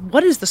 like,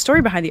 what is the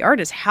story behind The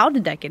Artist? How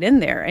did that get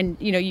in there? And,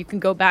 you can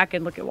go back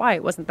and look at why.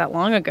 It wasn't that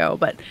long ago,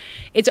 but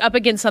it's up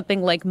against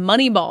something like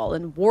Moneyball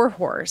and War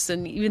Horse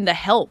and even The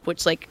Help,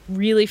 which, like,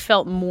 really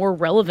felt more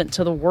relevant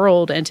to the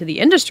world and to the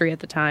industry at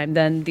the time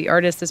than The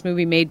Artist, this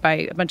movie made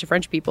by a bunch of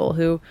French people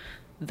who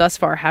thus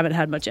far haven't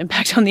had much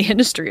impact on the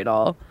industry at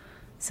all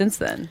since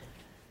then.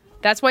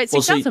 That's why it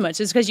sticks out so much,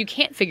 is because you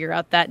can't figure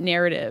out that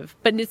narrative.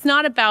 But it's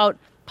not about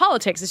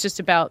politics, it's just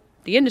about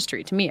the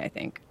industry, to me, I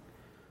think.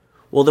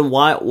 Well, then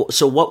why?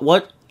 So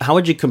how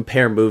would you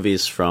compare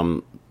movies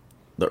from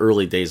the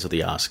early days of the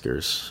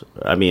Oscars?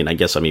 I mean, I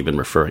guess I'm even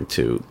referring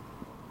to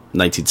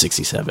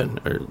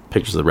 1967 or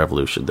Pictures of the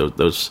Revolution,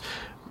 those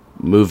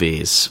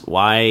movies.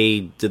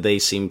 Why did they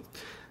seem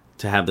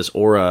to have this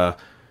aura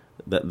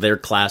that they're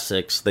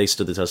classics, they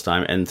stood the test of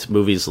time, and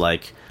movies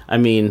like,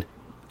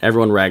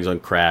 everyone rags on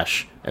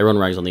Crash, everyone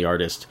rags on The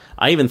Artist.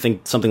 I even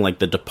think something like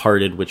The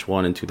Departed, which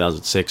won in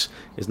 2006,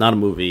 is not a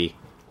movie.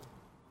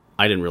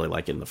 I didn't really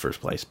like it in the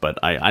first place, but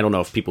I don't know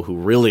if people who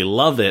really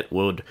love it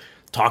would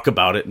talk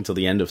about it until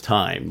the end of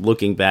time.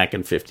 Looking back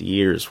in 50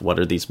 years, what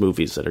are these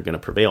movies that are going to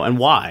prevail, and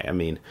why?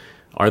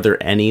 Are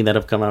there any that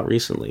have come out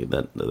recently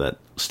that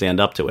stand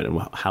up to it,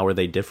 and how are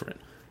they different?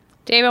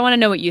 Dave, I want to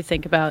know what you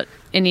think about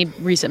any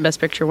recent Best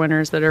Picture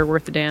winners that are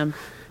worth a damn.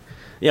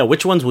 Yeah,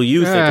 which ones will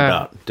you think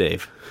about,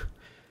 Dave?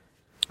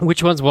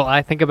 Which ones will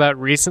I think about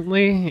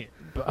recently?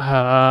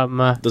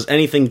 Does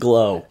anything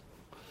glow?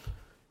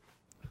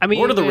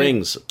 Lord of the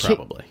Rings,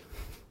 probably.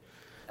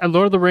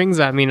 Lord of the Rings,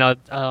 I'll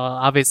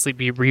obviously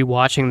be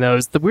rewatching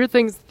those. The weird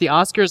thing is the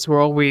Oscars were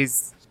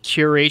always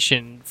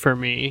curation for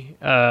me.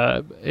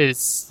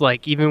 It's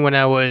like, even when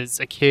I was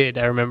a kid,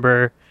 I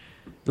remember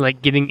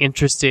like getting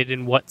interested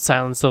in what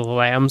Silence of the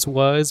Lambs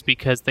was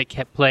because they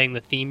kept playing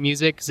the theme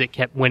music because it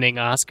kept winning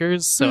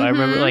Oscars. So I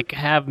remember like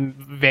have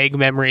vague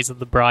memories of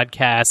the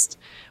broadcast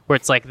where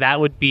it's like that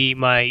would be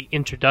my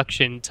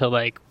introduction to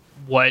like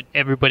what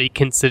everybody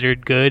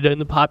considered good in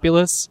the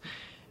populace.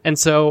 And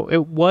so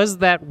it was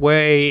that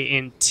way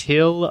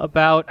until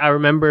about, I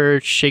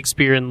remember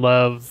Shakespeare in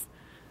Love,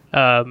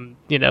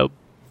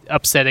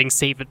 upsetting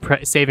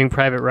Saving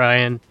Private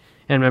Ryan.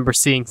 And I remember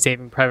seeing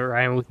Saving Private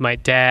Ryan with my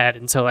dad.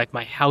 And so like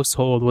my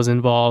household was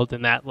involved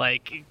in that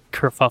like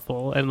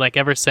kerfuffle. And like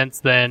ever since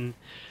then,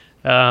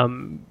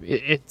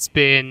 it's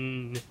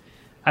been,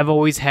 I've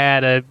always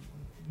had a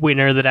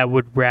winner that I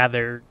would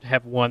rather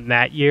have won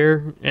that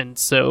year. And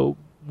so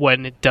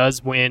when it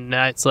does win,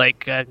 it's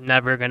like I'm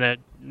never going to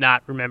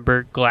not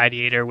remember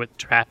Gladiator with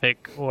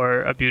Traffic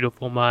or A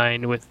Beautiful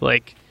Mind with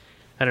like,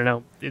 I don't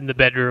know, In the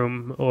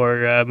Bedroom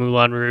or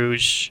Moulin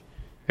Rouge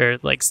or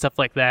like stuff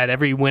like that.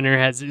 Every winner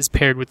is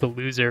paired with a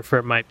loser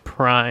for my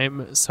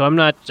prime. So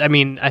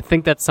I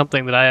think that's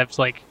something that I have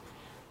to like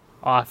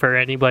offer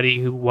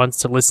anybody who wants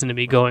to listen to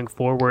me going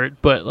forward.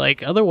 But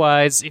like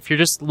otherwise, if you're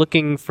just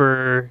looking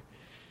for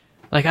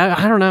like,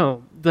 I don't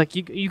know, like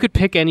you could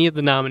pick any of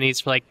the nominees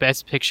for like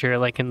Best Picture,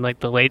 like in like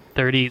the late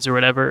 30s or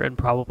whatever, and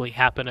probably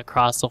happen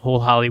across the whole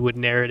Hollywood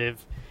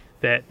narrative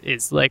that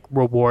is like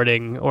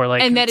rewarding or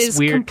like, and that is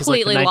weird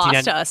completely like,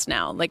 lost to us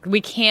now. Like we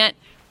can't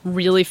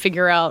really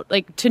figure out,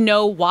 like, to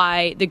know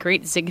why the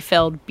Great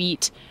Ziegfeld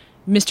beat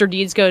Mr.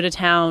 Deeds Goes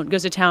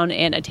to Town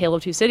and A Tale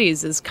of Two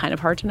Cities is kind of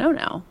hard to know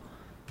now.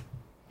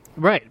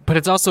 Right, but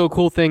it's also a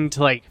cool thing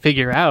to like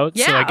figure out.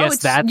 Yeah, so I guess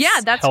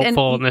that's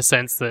helpful in the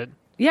sense that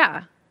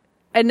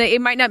and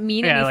it might not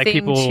mean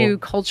anything like to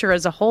culture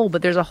as a whole,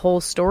 but there's a whole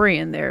story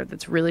in there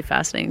that's really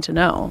fascinating to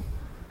know.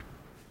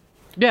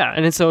 Yeah,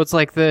 and so it's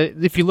like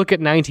if you look at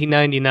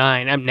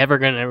 1999, I'm never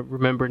going to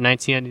remember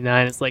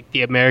 1999 as like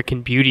the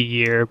American Beauty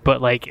year,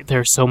 but like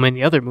there's so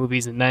many other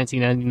movies in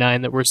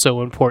 1999 that were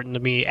so important to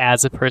me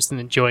as a person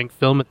enjoying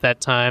film at that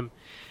time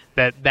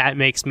that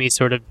makes me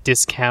sort of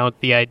discount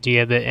the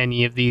idea that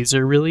any of these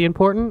are really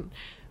important.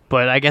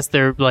 But I guess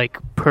they're like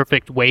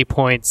perfect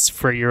waypoints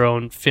for your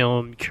own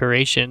film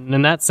curation.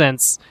 In that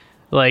sense,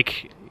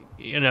 like,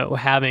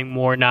 having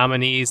more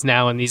nominees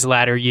now in these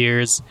latter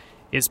years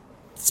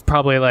it's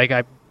probably like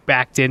I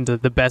backed into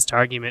the best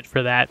argument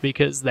for that,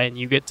 because then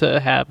you get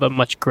to have a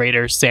much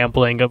greater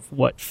sampling of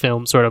what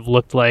film sort of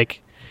looked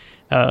like.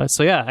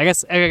 So yeah, I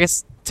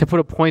guess to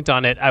put a point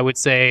on it, I would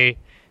say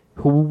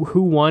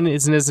who won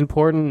isn't as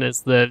important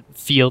as the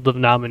field of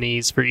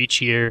nominees for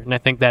each year, and I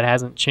think that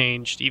hasn't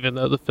changed, even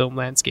though the film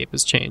landscape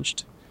has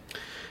changed.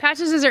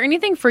 Patches, is there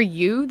anything for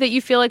you that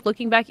you feel like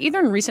looking back,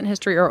 either in recent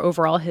history or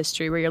overall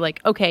history, where you're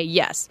like, okay,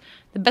 yes,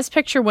 the Best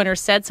Picture winner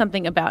said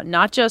something about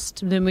not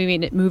just the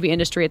movie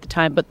industry at the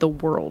time, but the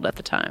world at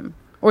the time,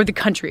 or the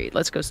country?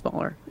 Let's go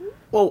smaller.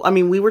 Well, I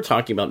mean, we were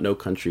talking about No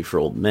Country for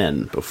Old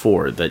Men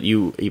before, that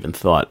you even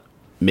thought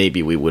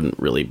maybe we wouldn't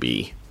really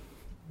be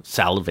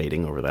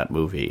salivating over that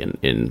movie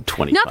in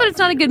 20. Not that it's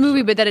not a good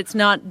movie, but that it's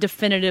not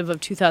definitive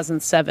of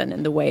 2007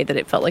 in the way that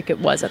it felt like it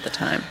was at the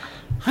time.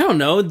 I don't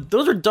know.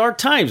 Those are dark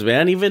times,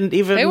 man. Even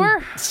they were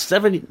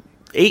 7-8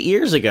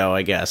 years ago,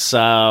 I guess.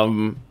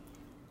 Does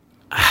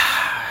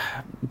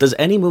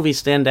any movie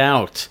stand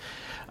out?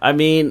 I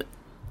mean,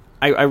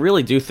 I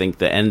really do think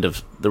the end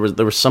of there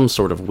was some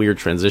sort of weird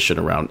transition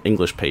around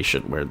English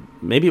Patient, where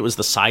maybe it was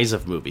the size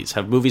of movies.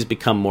 Have movies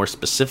become more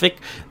specific?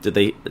 Did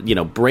they,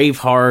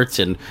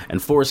 Braveheart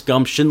and Forrest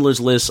Gump, Schindler's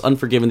List,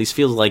 Unforgiven? These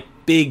feel like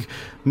big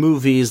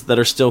movies that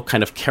are still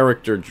kind of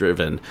character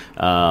driven,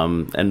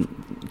 and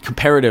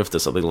comparative to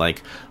something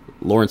like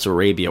Lawrence of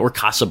Arabia or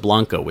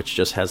Casablanca, which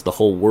just has the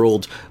whole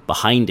world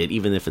behind it,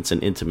 even if it's an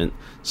intimate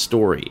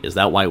story. Is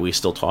that why we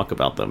still talk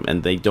about them?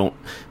 And they don't,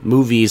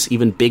 movies,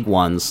 even big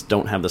ones,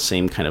 don't have the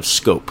same kind of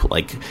scope.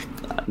 Like,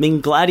 I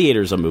mean,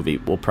 Gladiator's a movie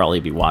we'll probably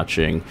be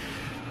watching.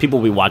 People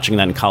will be watching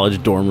that in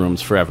college dorm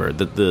rooms forever.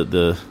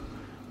 The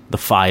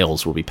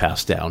files will be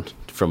passed down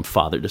from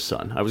father to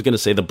son. I was going to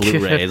say the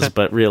Blu-rays,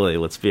 but really,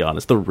 let's be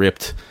honest, the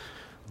ripped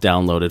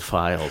downloaded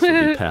files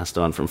will be passed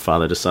on from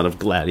father to son of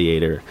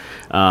Gladiator.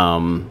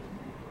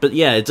 But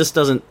yeah, it just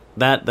doesn't.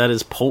 That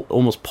is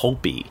almost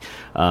pulpy.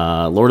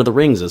 Lord of the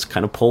Rings is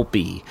kind of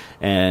pulpy,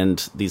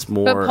 and these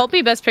more. But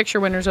pulpy Best Picture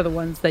winners are the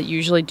ones that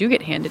usually do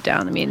get handed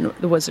down. I mean,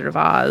 The Wizard of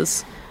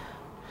Oz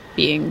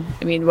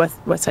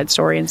West Side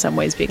Story in some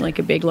ways being like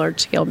a big,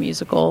 large-scale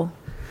musical.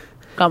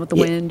 Gone with the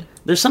Wind.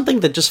 There's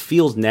something that just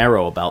feels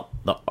narrow about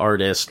the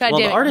artist. God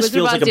the artist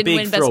feels like a big didn't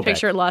win throwback.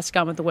 Best Picture, lost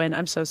Gone with the Wind.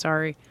 I'm so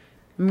sorry.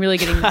 I'm really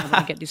getting mad when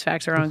I get these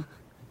facts wrong.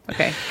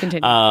 Okay,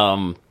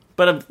 continue.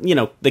 But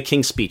The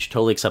King's Speech,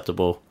 totally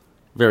acceptable.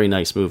 Very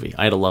nice movie.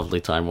 I had a lovely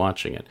time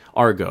watching it.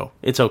 Argo,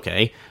 it's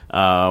okay.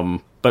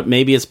 But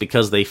maybe it's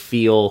because they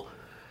feel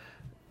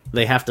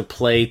they have to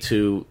play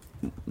to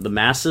the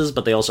masses,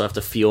 but they also have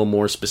to feel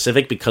more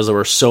specific because there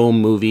are so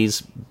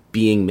movies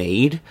being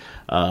made.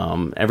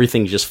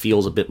 Everything just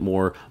feels a bit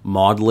more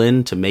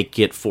maudlin to make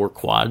it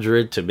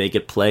 4-quadrant, to make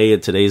it play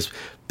in today's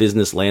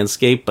business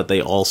landscape, but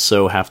they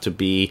also have to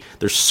be,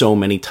 there's so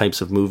many types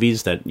of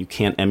movies that you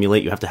can't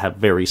emulate. You have to have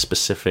very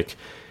specific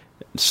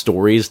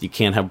stories. You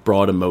can't have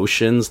broad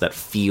emotions that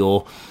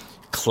feel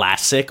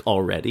classic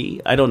already.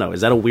 I don't know.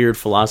 Is that a weird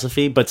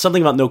philosophy? But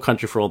something about No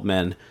Country for Old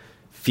Men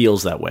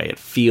feels that way. It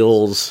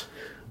feels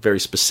very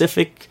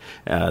specific.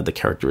 The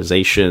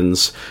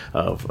characterizations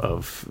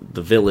of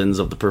the villains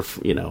of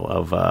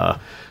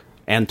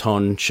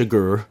Anton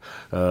Chigurh,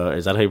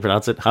 is that how you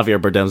pronounce it?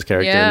 Javier Bardem's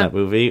character in that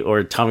movie,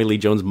 or Tommy Lee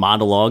Jones'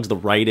 monologues, the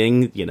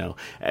writing,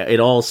 it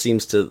all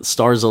seems to,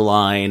 stars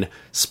align,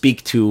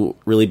 speak to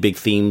really big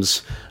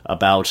themes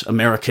about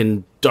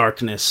American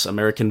darkness,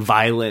 American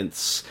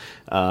violence,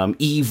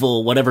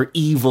 evil, whatever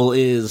evil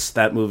is,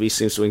 that movie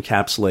seems to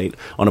encapsulate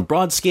on a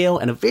broad scale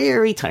and a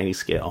very tiny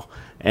scale.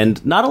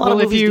 And not a lot of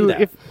movies do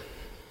that.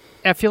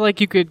 I feel like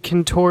you could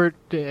contort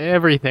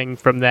everything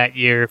from that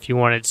year if you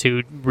wanted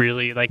to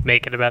really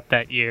make it about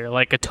that year.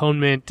 Like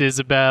Atonement is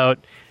about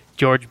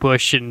George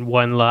Bush and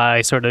one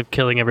lie sort of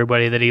killing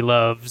everybody that he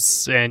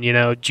loves. And,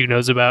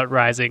 Juno's about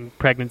rising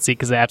pregnancy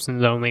because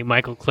abstinence only.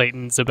 Michael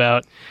Clayton's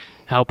about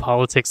how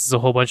politics is a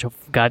whole bunch of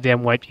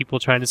goddamn white people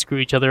trying to screw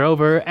each other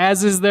over,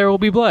 as is There Will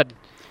Be Blood.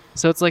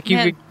 So it's like you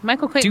could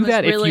do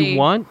that if you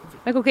want.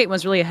 Michael Clayton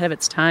was really ahead of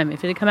its time.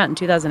 If it had come out in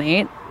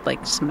 2008,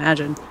 just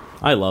imagine.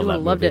 I love that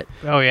movie. Loved it.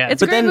 Oh, yeah.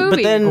 It's a great movie.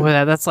 But then,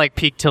 that's like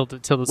peak till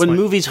the when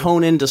movies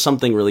hone into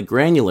something really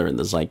granular in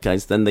the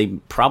zeitgeist, then they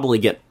probably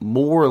get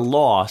more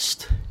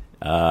lost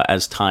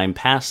as time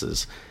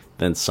passes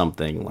than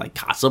something like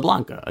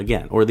Casablanca,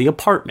 again, or The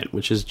Apartment,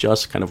 which is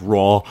just kind of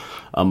raw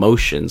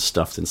emotion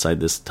stuffed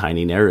inside this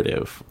tiny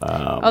narrative.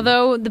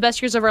 Although The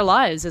Best Years of Our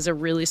Lives is a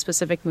really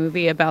specific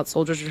movie about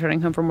soldiers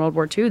returning home from World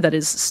War II that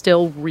is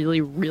still really,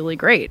 really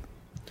great.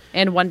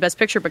 And won Best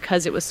Picture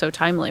because it was so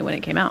timely when it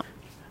came out.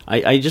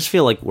 I just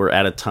feel like we're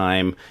at a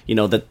time,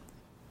 that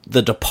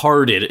The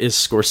Departed is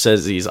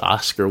Scorsese's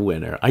Oscar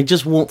winner. I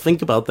just won't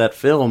think about that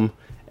film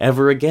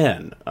ever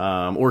again.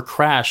 Or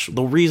Crash.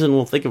 The reason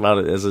we'll think about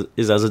it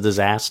is as a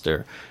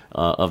disaster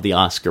of the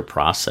Oscar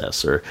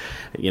process. Or,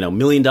 $1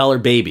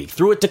 Million Baby.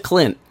 Threw it to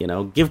Clint.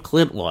 Give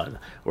Clint one.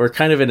 We're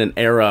kind of in an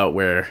era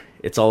where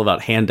it's all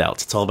about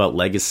handouts. It's all about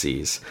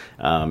legacies.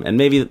 And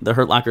maybe The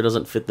Hurt Locker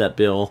doesn't fit that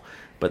bill.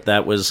 But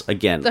that was,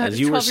 again, as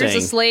you were saying... 12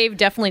 Years a Slave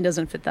definitely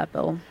doesn't fit that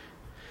bill.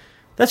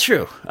 That's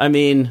true. I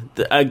mean,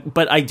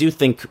 but I do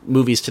think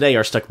movies today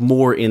are stuck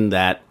more in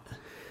that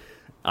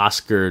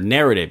Oscar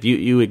narrative.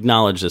 You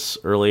acknowledged this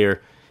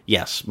earlier.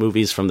 Yes,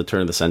 movies from the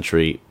turn of the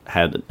century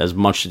had as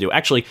much to do.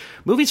 Actually,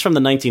 movies from the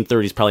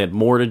 1930s probably had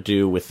more to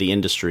do with the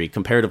industry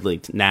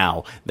comparatively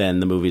now than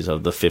the movies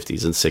of the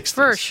 50s and 60s.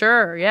 For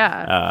sure,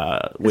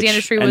 yeah. Because the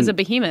industry was a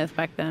behemoth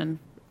back then.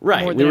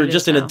 Right. We were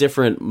just in a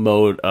different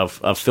mode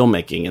of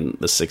filmmaking in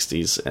the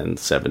 60s and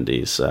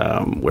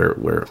 70s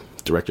where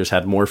directors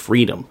had more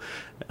freedom.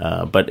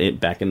 But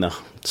back in the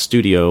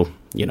studio,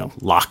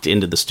 locked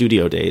into the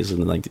studio days in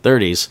the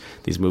 1930s,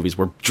 these movies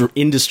were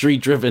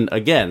industry-driven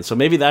again. So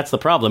maybe that's the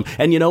problem.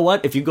 And you know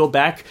what? If you go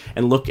back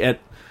and look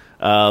at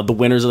the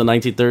winners of the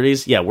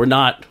 1930s, we're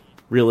not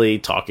really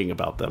talking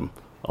about them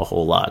a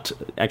whole lot.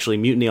 Actually,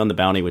 Mutiny on the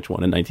Bounty, which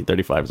won in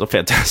 1935, is a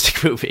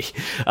fantastic movie.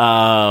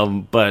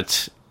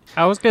 But...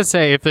 I was going to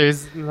say, if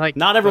there's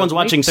not everyone's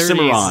watching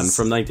Cimarron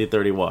from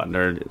 1931.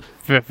 Or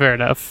fair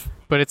enough.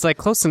 But it's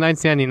close to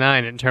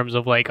 1999 in terms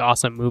of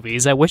awesome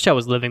movies. I wish I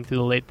was living through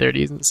the late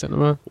 30s in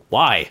cinema.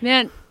 Why?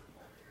 Man.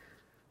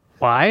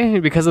 Why?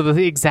 Because of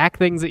the exact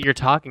things that you're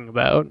talking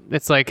about.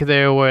 It's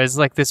there was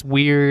this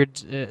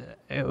weird...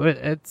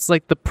 it's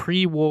the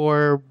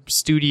pre-war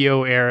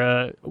studio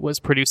era was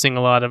producing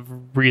a lot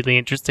of really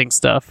interesting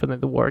stuff, and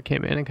then the war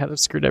came in and kind of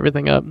screwed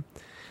everything up.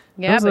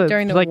 Yeah, but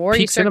during the war,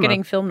 you start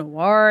getting film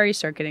noir, you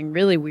start getting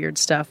really weird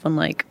stuff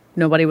when,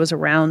 nobody was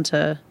around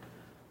to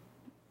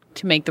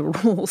make the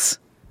rules.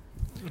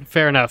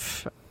 Fair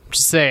enough.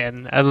 Just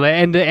saying.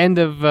 End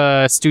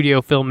of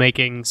studio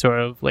filmmaking, sort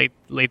of late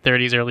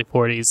 30s, early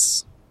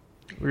 40s.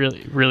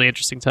 Really, really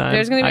interesting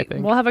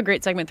time. We'll have a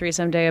great segment 3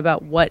 someday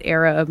about what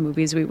era of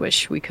movies we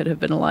wish we could have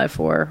been alive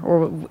for,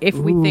 or if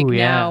we think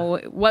now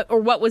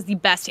what was the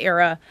best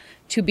era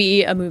to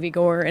be a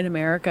moviegoer in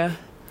America.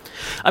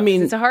 I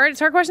mean, it's a hard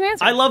question to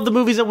answer. I love the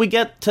movies that we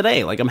get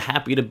today. I'm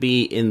happy to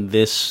be in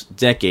this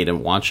decade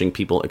and watching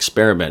people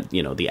experiment.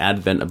 The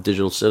advent of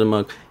digital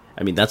cinema.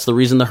 I mean, that's the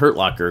reason The Hurt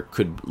Locker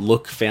could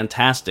look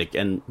fantastic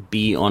and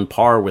be on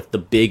par with the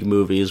big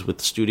movies with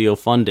studio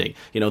funding.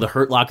 The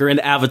Hurt Locker and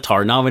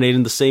Avatar nominated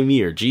in the same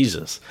year.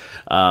 Jesus.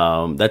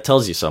 That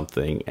tells you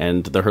something.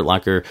 And The Hurt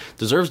Locker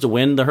deserves to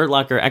win. The Hurt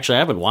Locker, actually, I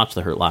haven't watched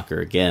The Hurt Locker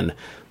again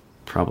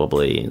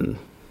probably in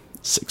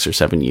 6 or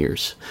 7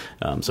 years.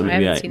 So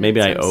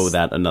maybe I owe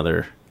that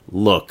another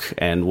look,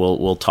 and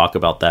we'll talk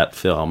about that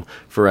film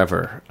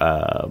forever.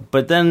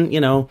 But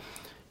then,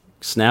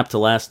 snap to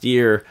last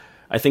year,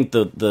 I think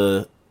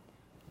the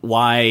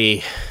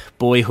why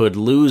Boyhood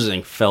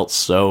losing felt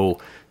so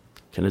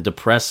kind of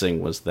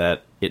depressing was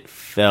that it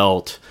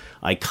felt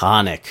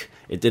iconic.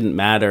 It didn't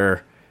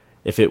matter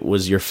if it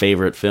was your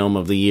favorite film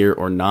of the year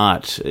or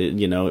not.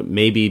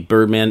 Maybe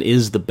Birdman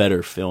is the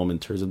better film in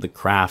terms of the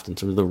craft, in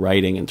terms of the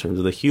writing, in terms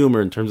of the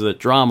humor, in terms of the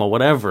drama,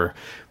 whatever.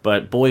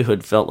 But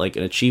Boyhood felt like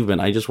an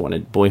achievement. I just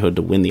wanted Boyhood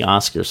to win the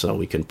Oscar so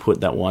we can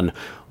put that one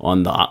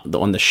on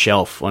the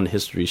shelf, on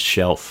history's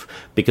shelf,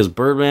 because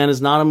Birdman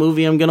is not a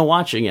movie I'm going to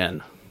watch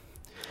again.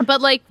 But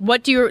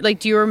what do you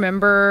do you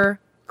remember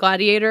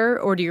Gladiator,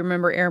 or do you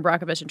remember Aaron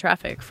Brockovich in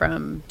Traffic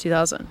from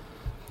 2000?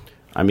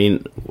 I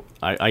mean,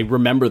 I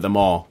remember them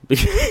all.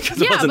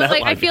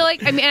 I feel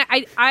like,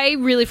 I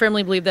really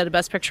firmly believe that a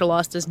Best Picture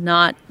loss does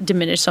not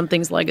diminish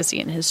something's legacy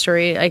in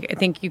history. I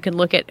think you can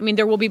look at,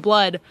 There Will Be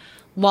Blood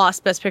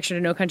lost Best Picture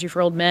to No Country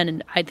for Old Men,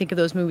 and I think of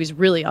those movies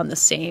really on the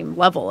same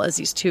level as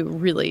these two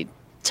really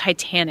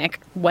titanic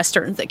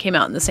Westerns that came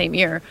out in the same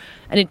year.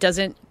 And it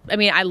doesn't,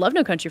 I love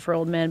No Country for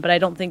Old Men, but I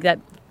don't think that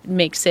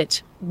makes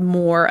it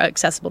more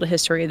accessible to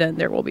history than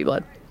There Will Be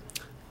Blood.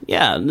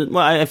 Yeah, well,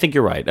 I think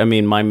you're right.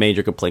 My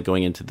major complaint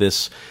going into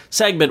this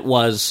segment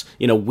was,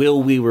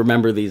 will we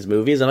remember these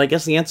movies? And I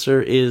guess the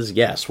answer is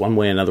yes. One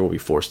way or another, we'll be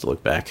forced to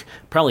look back.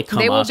 Probably come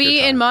Oscar time. They will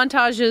be in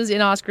montages in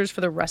Oscars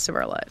for the rest of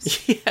our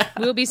lives. Yeah.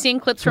 We'll be seeing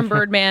clips from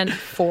Birdman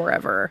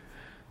forever.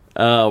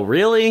 Oh,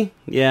 really?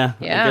 Yeah,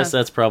 I Yeah. guess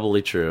that's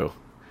probably true.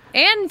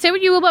 And say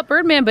what you will about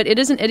Birdman, but it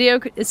is an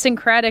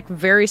idiosyncratic,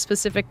 very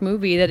specific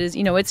movie that is,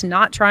 it's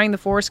not trying the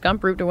Forrest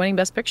Gump route to winning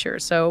Best Picture.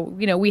 So,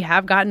 we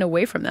have gotten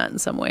away from that in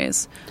some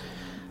ways.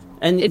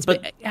 And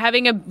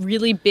having a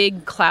really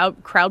big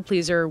crowd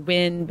pleaser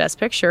win Best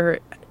Picture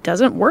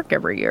doesn't work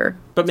every year.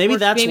 But maybe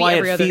that's why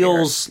it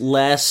feels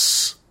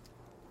less.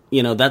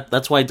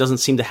 That's why it doesn't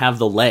seem to have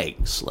the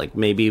legs. Like,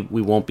 maybe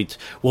we won't be...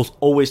 we'll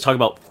always talk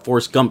about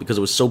Forrest Gump because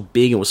it was so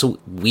big and it was so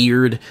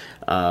weird,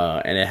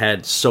 and it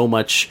had so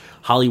much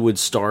Hollywood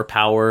star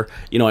power.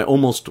 I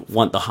almost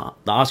want the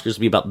Oscars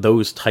to be about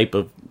those type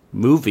of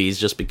movies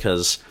just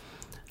because,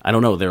 I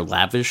don't know, they're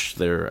lavish.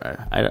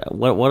 They're...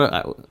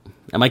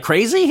 am I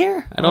crazy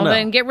here? I don't know.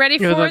 Then get ready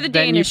for the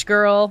Danish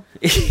Girl.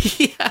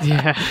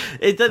 Yeah.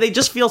 They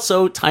just feel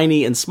so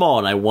tiny and small,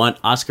 and I want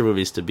Oscar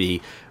movies to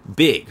be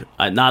big.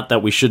 Not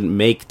that we shouldn't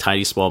make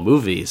tiny, small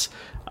movies.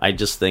 I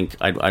just think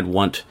I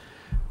want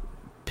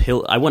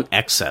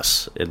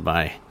excess in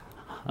my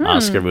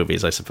Oscar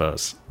movies, I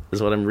suppose, is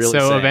what I'm really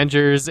saying. So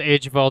Avengers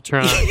Age of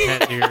Ultron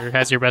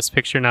has your Best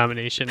Picture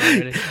nomination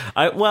already.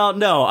 I want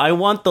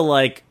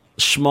the,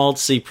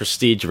 schmaltzy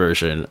prestige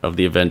version of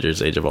the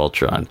Avengers Age of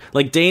Ultron.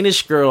 Like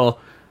Danish Girl,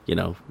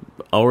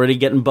 already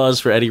getting buzz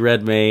for Eddie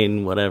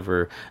Redmayne,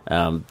 whatever.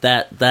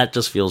 That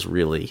just feels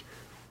really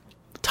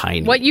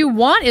tiny. What you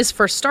want is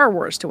for Star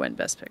Wars to win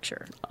Best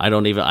Picture.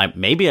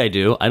 Maybe I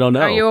do. I don't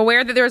know. Are you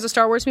aware that there is a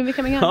Star Wars movie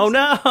coming out? Oh,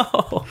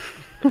 no!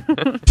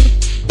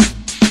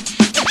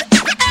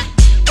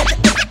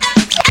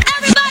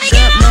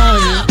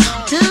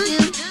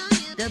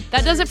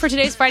 That does it for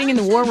today's Fighting in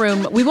the War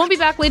Room. We won't be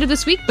back later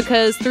this week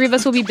because three of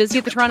us will be busy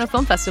at the Toronto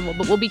Film Festival,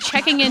 but we'll be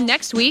checking in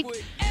next week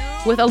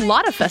with a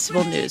lot of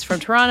festival news from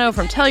Toronto,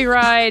 from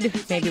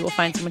Telluride. Maybe we'll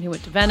find someone who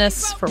went to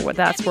Venice for what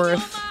that's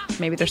worth.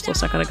 Maybe they're still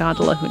stuck on a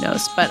gondola, who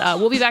knows. But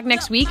we'll be back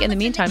next week. In the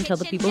meantime, tell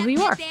the people who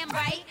you are.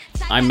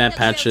 I'm Matt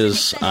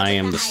Patches. I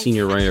am the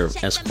senior writer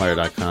of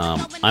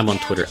Esquire.com. I'm on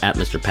Twitter at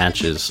Mr.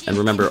 Patches. And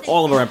remember,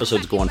 all of our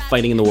episodes go on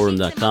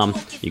fightinginthewarroom.com.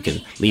 You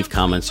can leave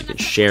comments. You can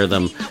share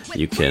them.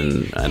 You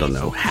can,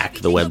 hack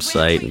the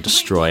website and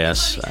destroy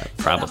us.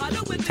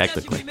 Probably,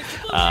 technically.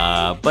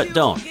 But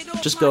don't.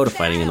 Just go to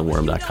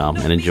fightinginthewarroom.com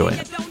and enjoy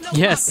it.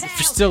 Yes, if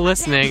you're still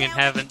listening and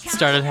haven't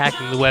started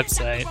hacking the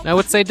website, I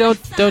would say don't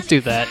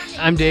do that.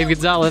 I'm Dave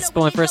Gonzalez,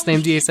 spell my first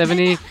name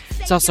DA70.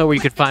 It's also where you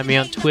can find me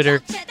on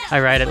Twitter. I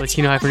write at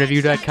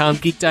Latino-Review.com,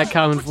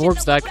 Geek.com, and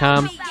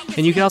Forbes.com.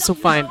 And you can also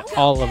find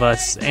all of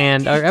us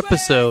and our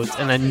episodes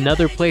and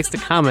another place to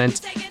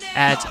comment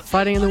at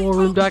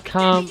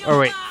fightinginthewarroom.com, or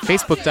wait,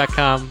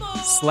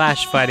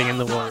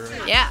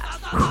 Facebook.com/fightinginthewarroom. Yeah.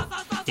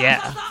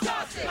 Yeah.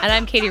 And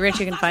I'm Katie Rich.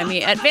 You can find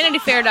me at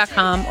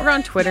VanityFair.com or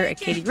on Twitter at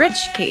Katie Rich,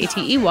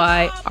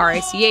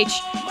 KateyRich.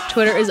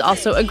 Twitter is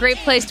also a great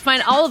place to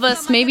find all of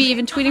us, maybe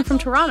even tweeting from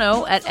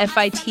Toronto at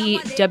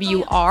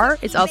FITWR.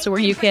 It's also where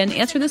you can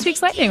answer this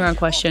week's lightning round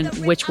question,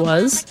 which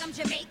was...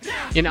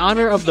 in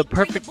honor of the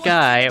perfect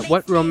guy,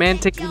 what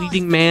romantic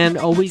leading man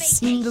always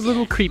seemed a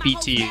little creepy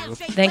to you?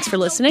 Thanks for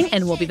listening,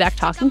 and we'll be back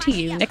talking to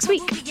you next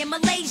week.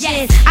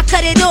 I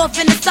cut it off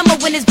in the summer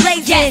when it's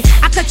blazing.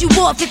 I cut you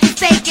off if you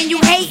fake and you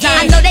hating.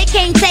 I know they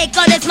can't take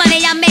all this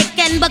money I'm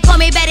making, but call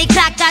me Betty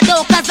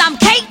Clackado, cause I'm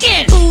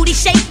caking. Booty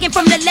shaking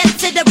from the left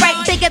to the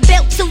right. Bigger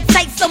belt too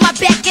tight so my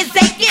back is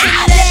aching.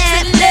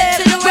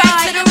 Left to the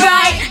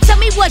right. Tell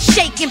me what's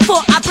shaking for,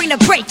 I bring the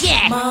break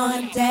in.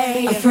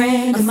 Monday, a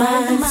friend of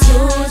mine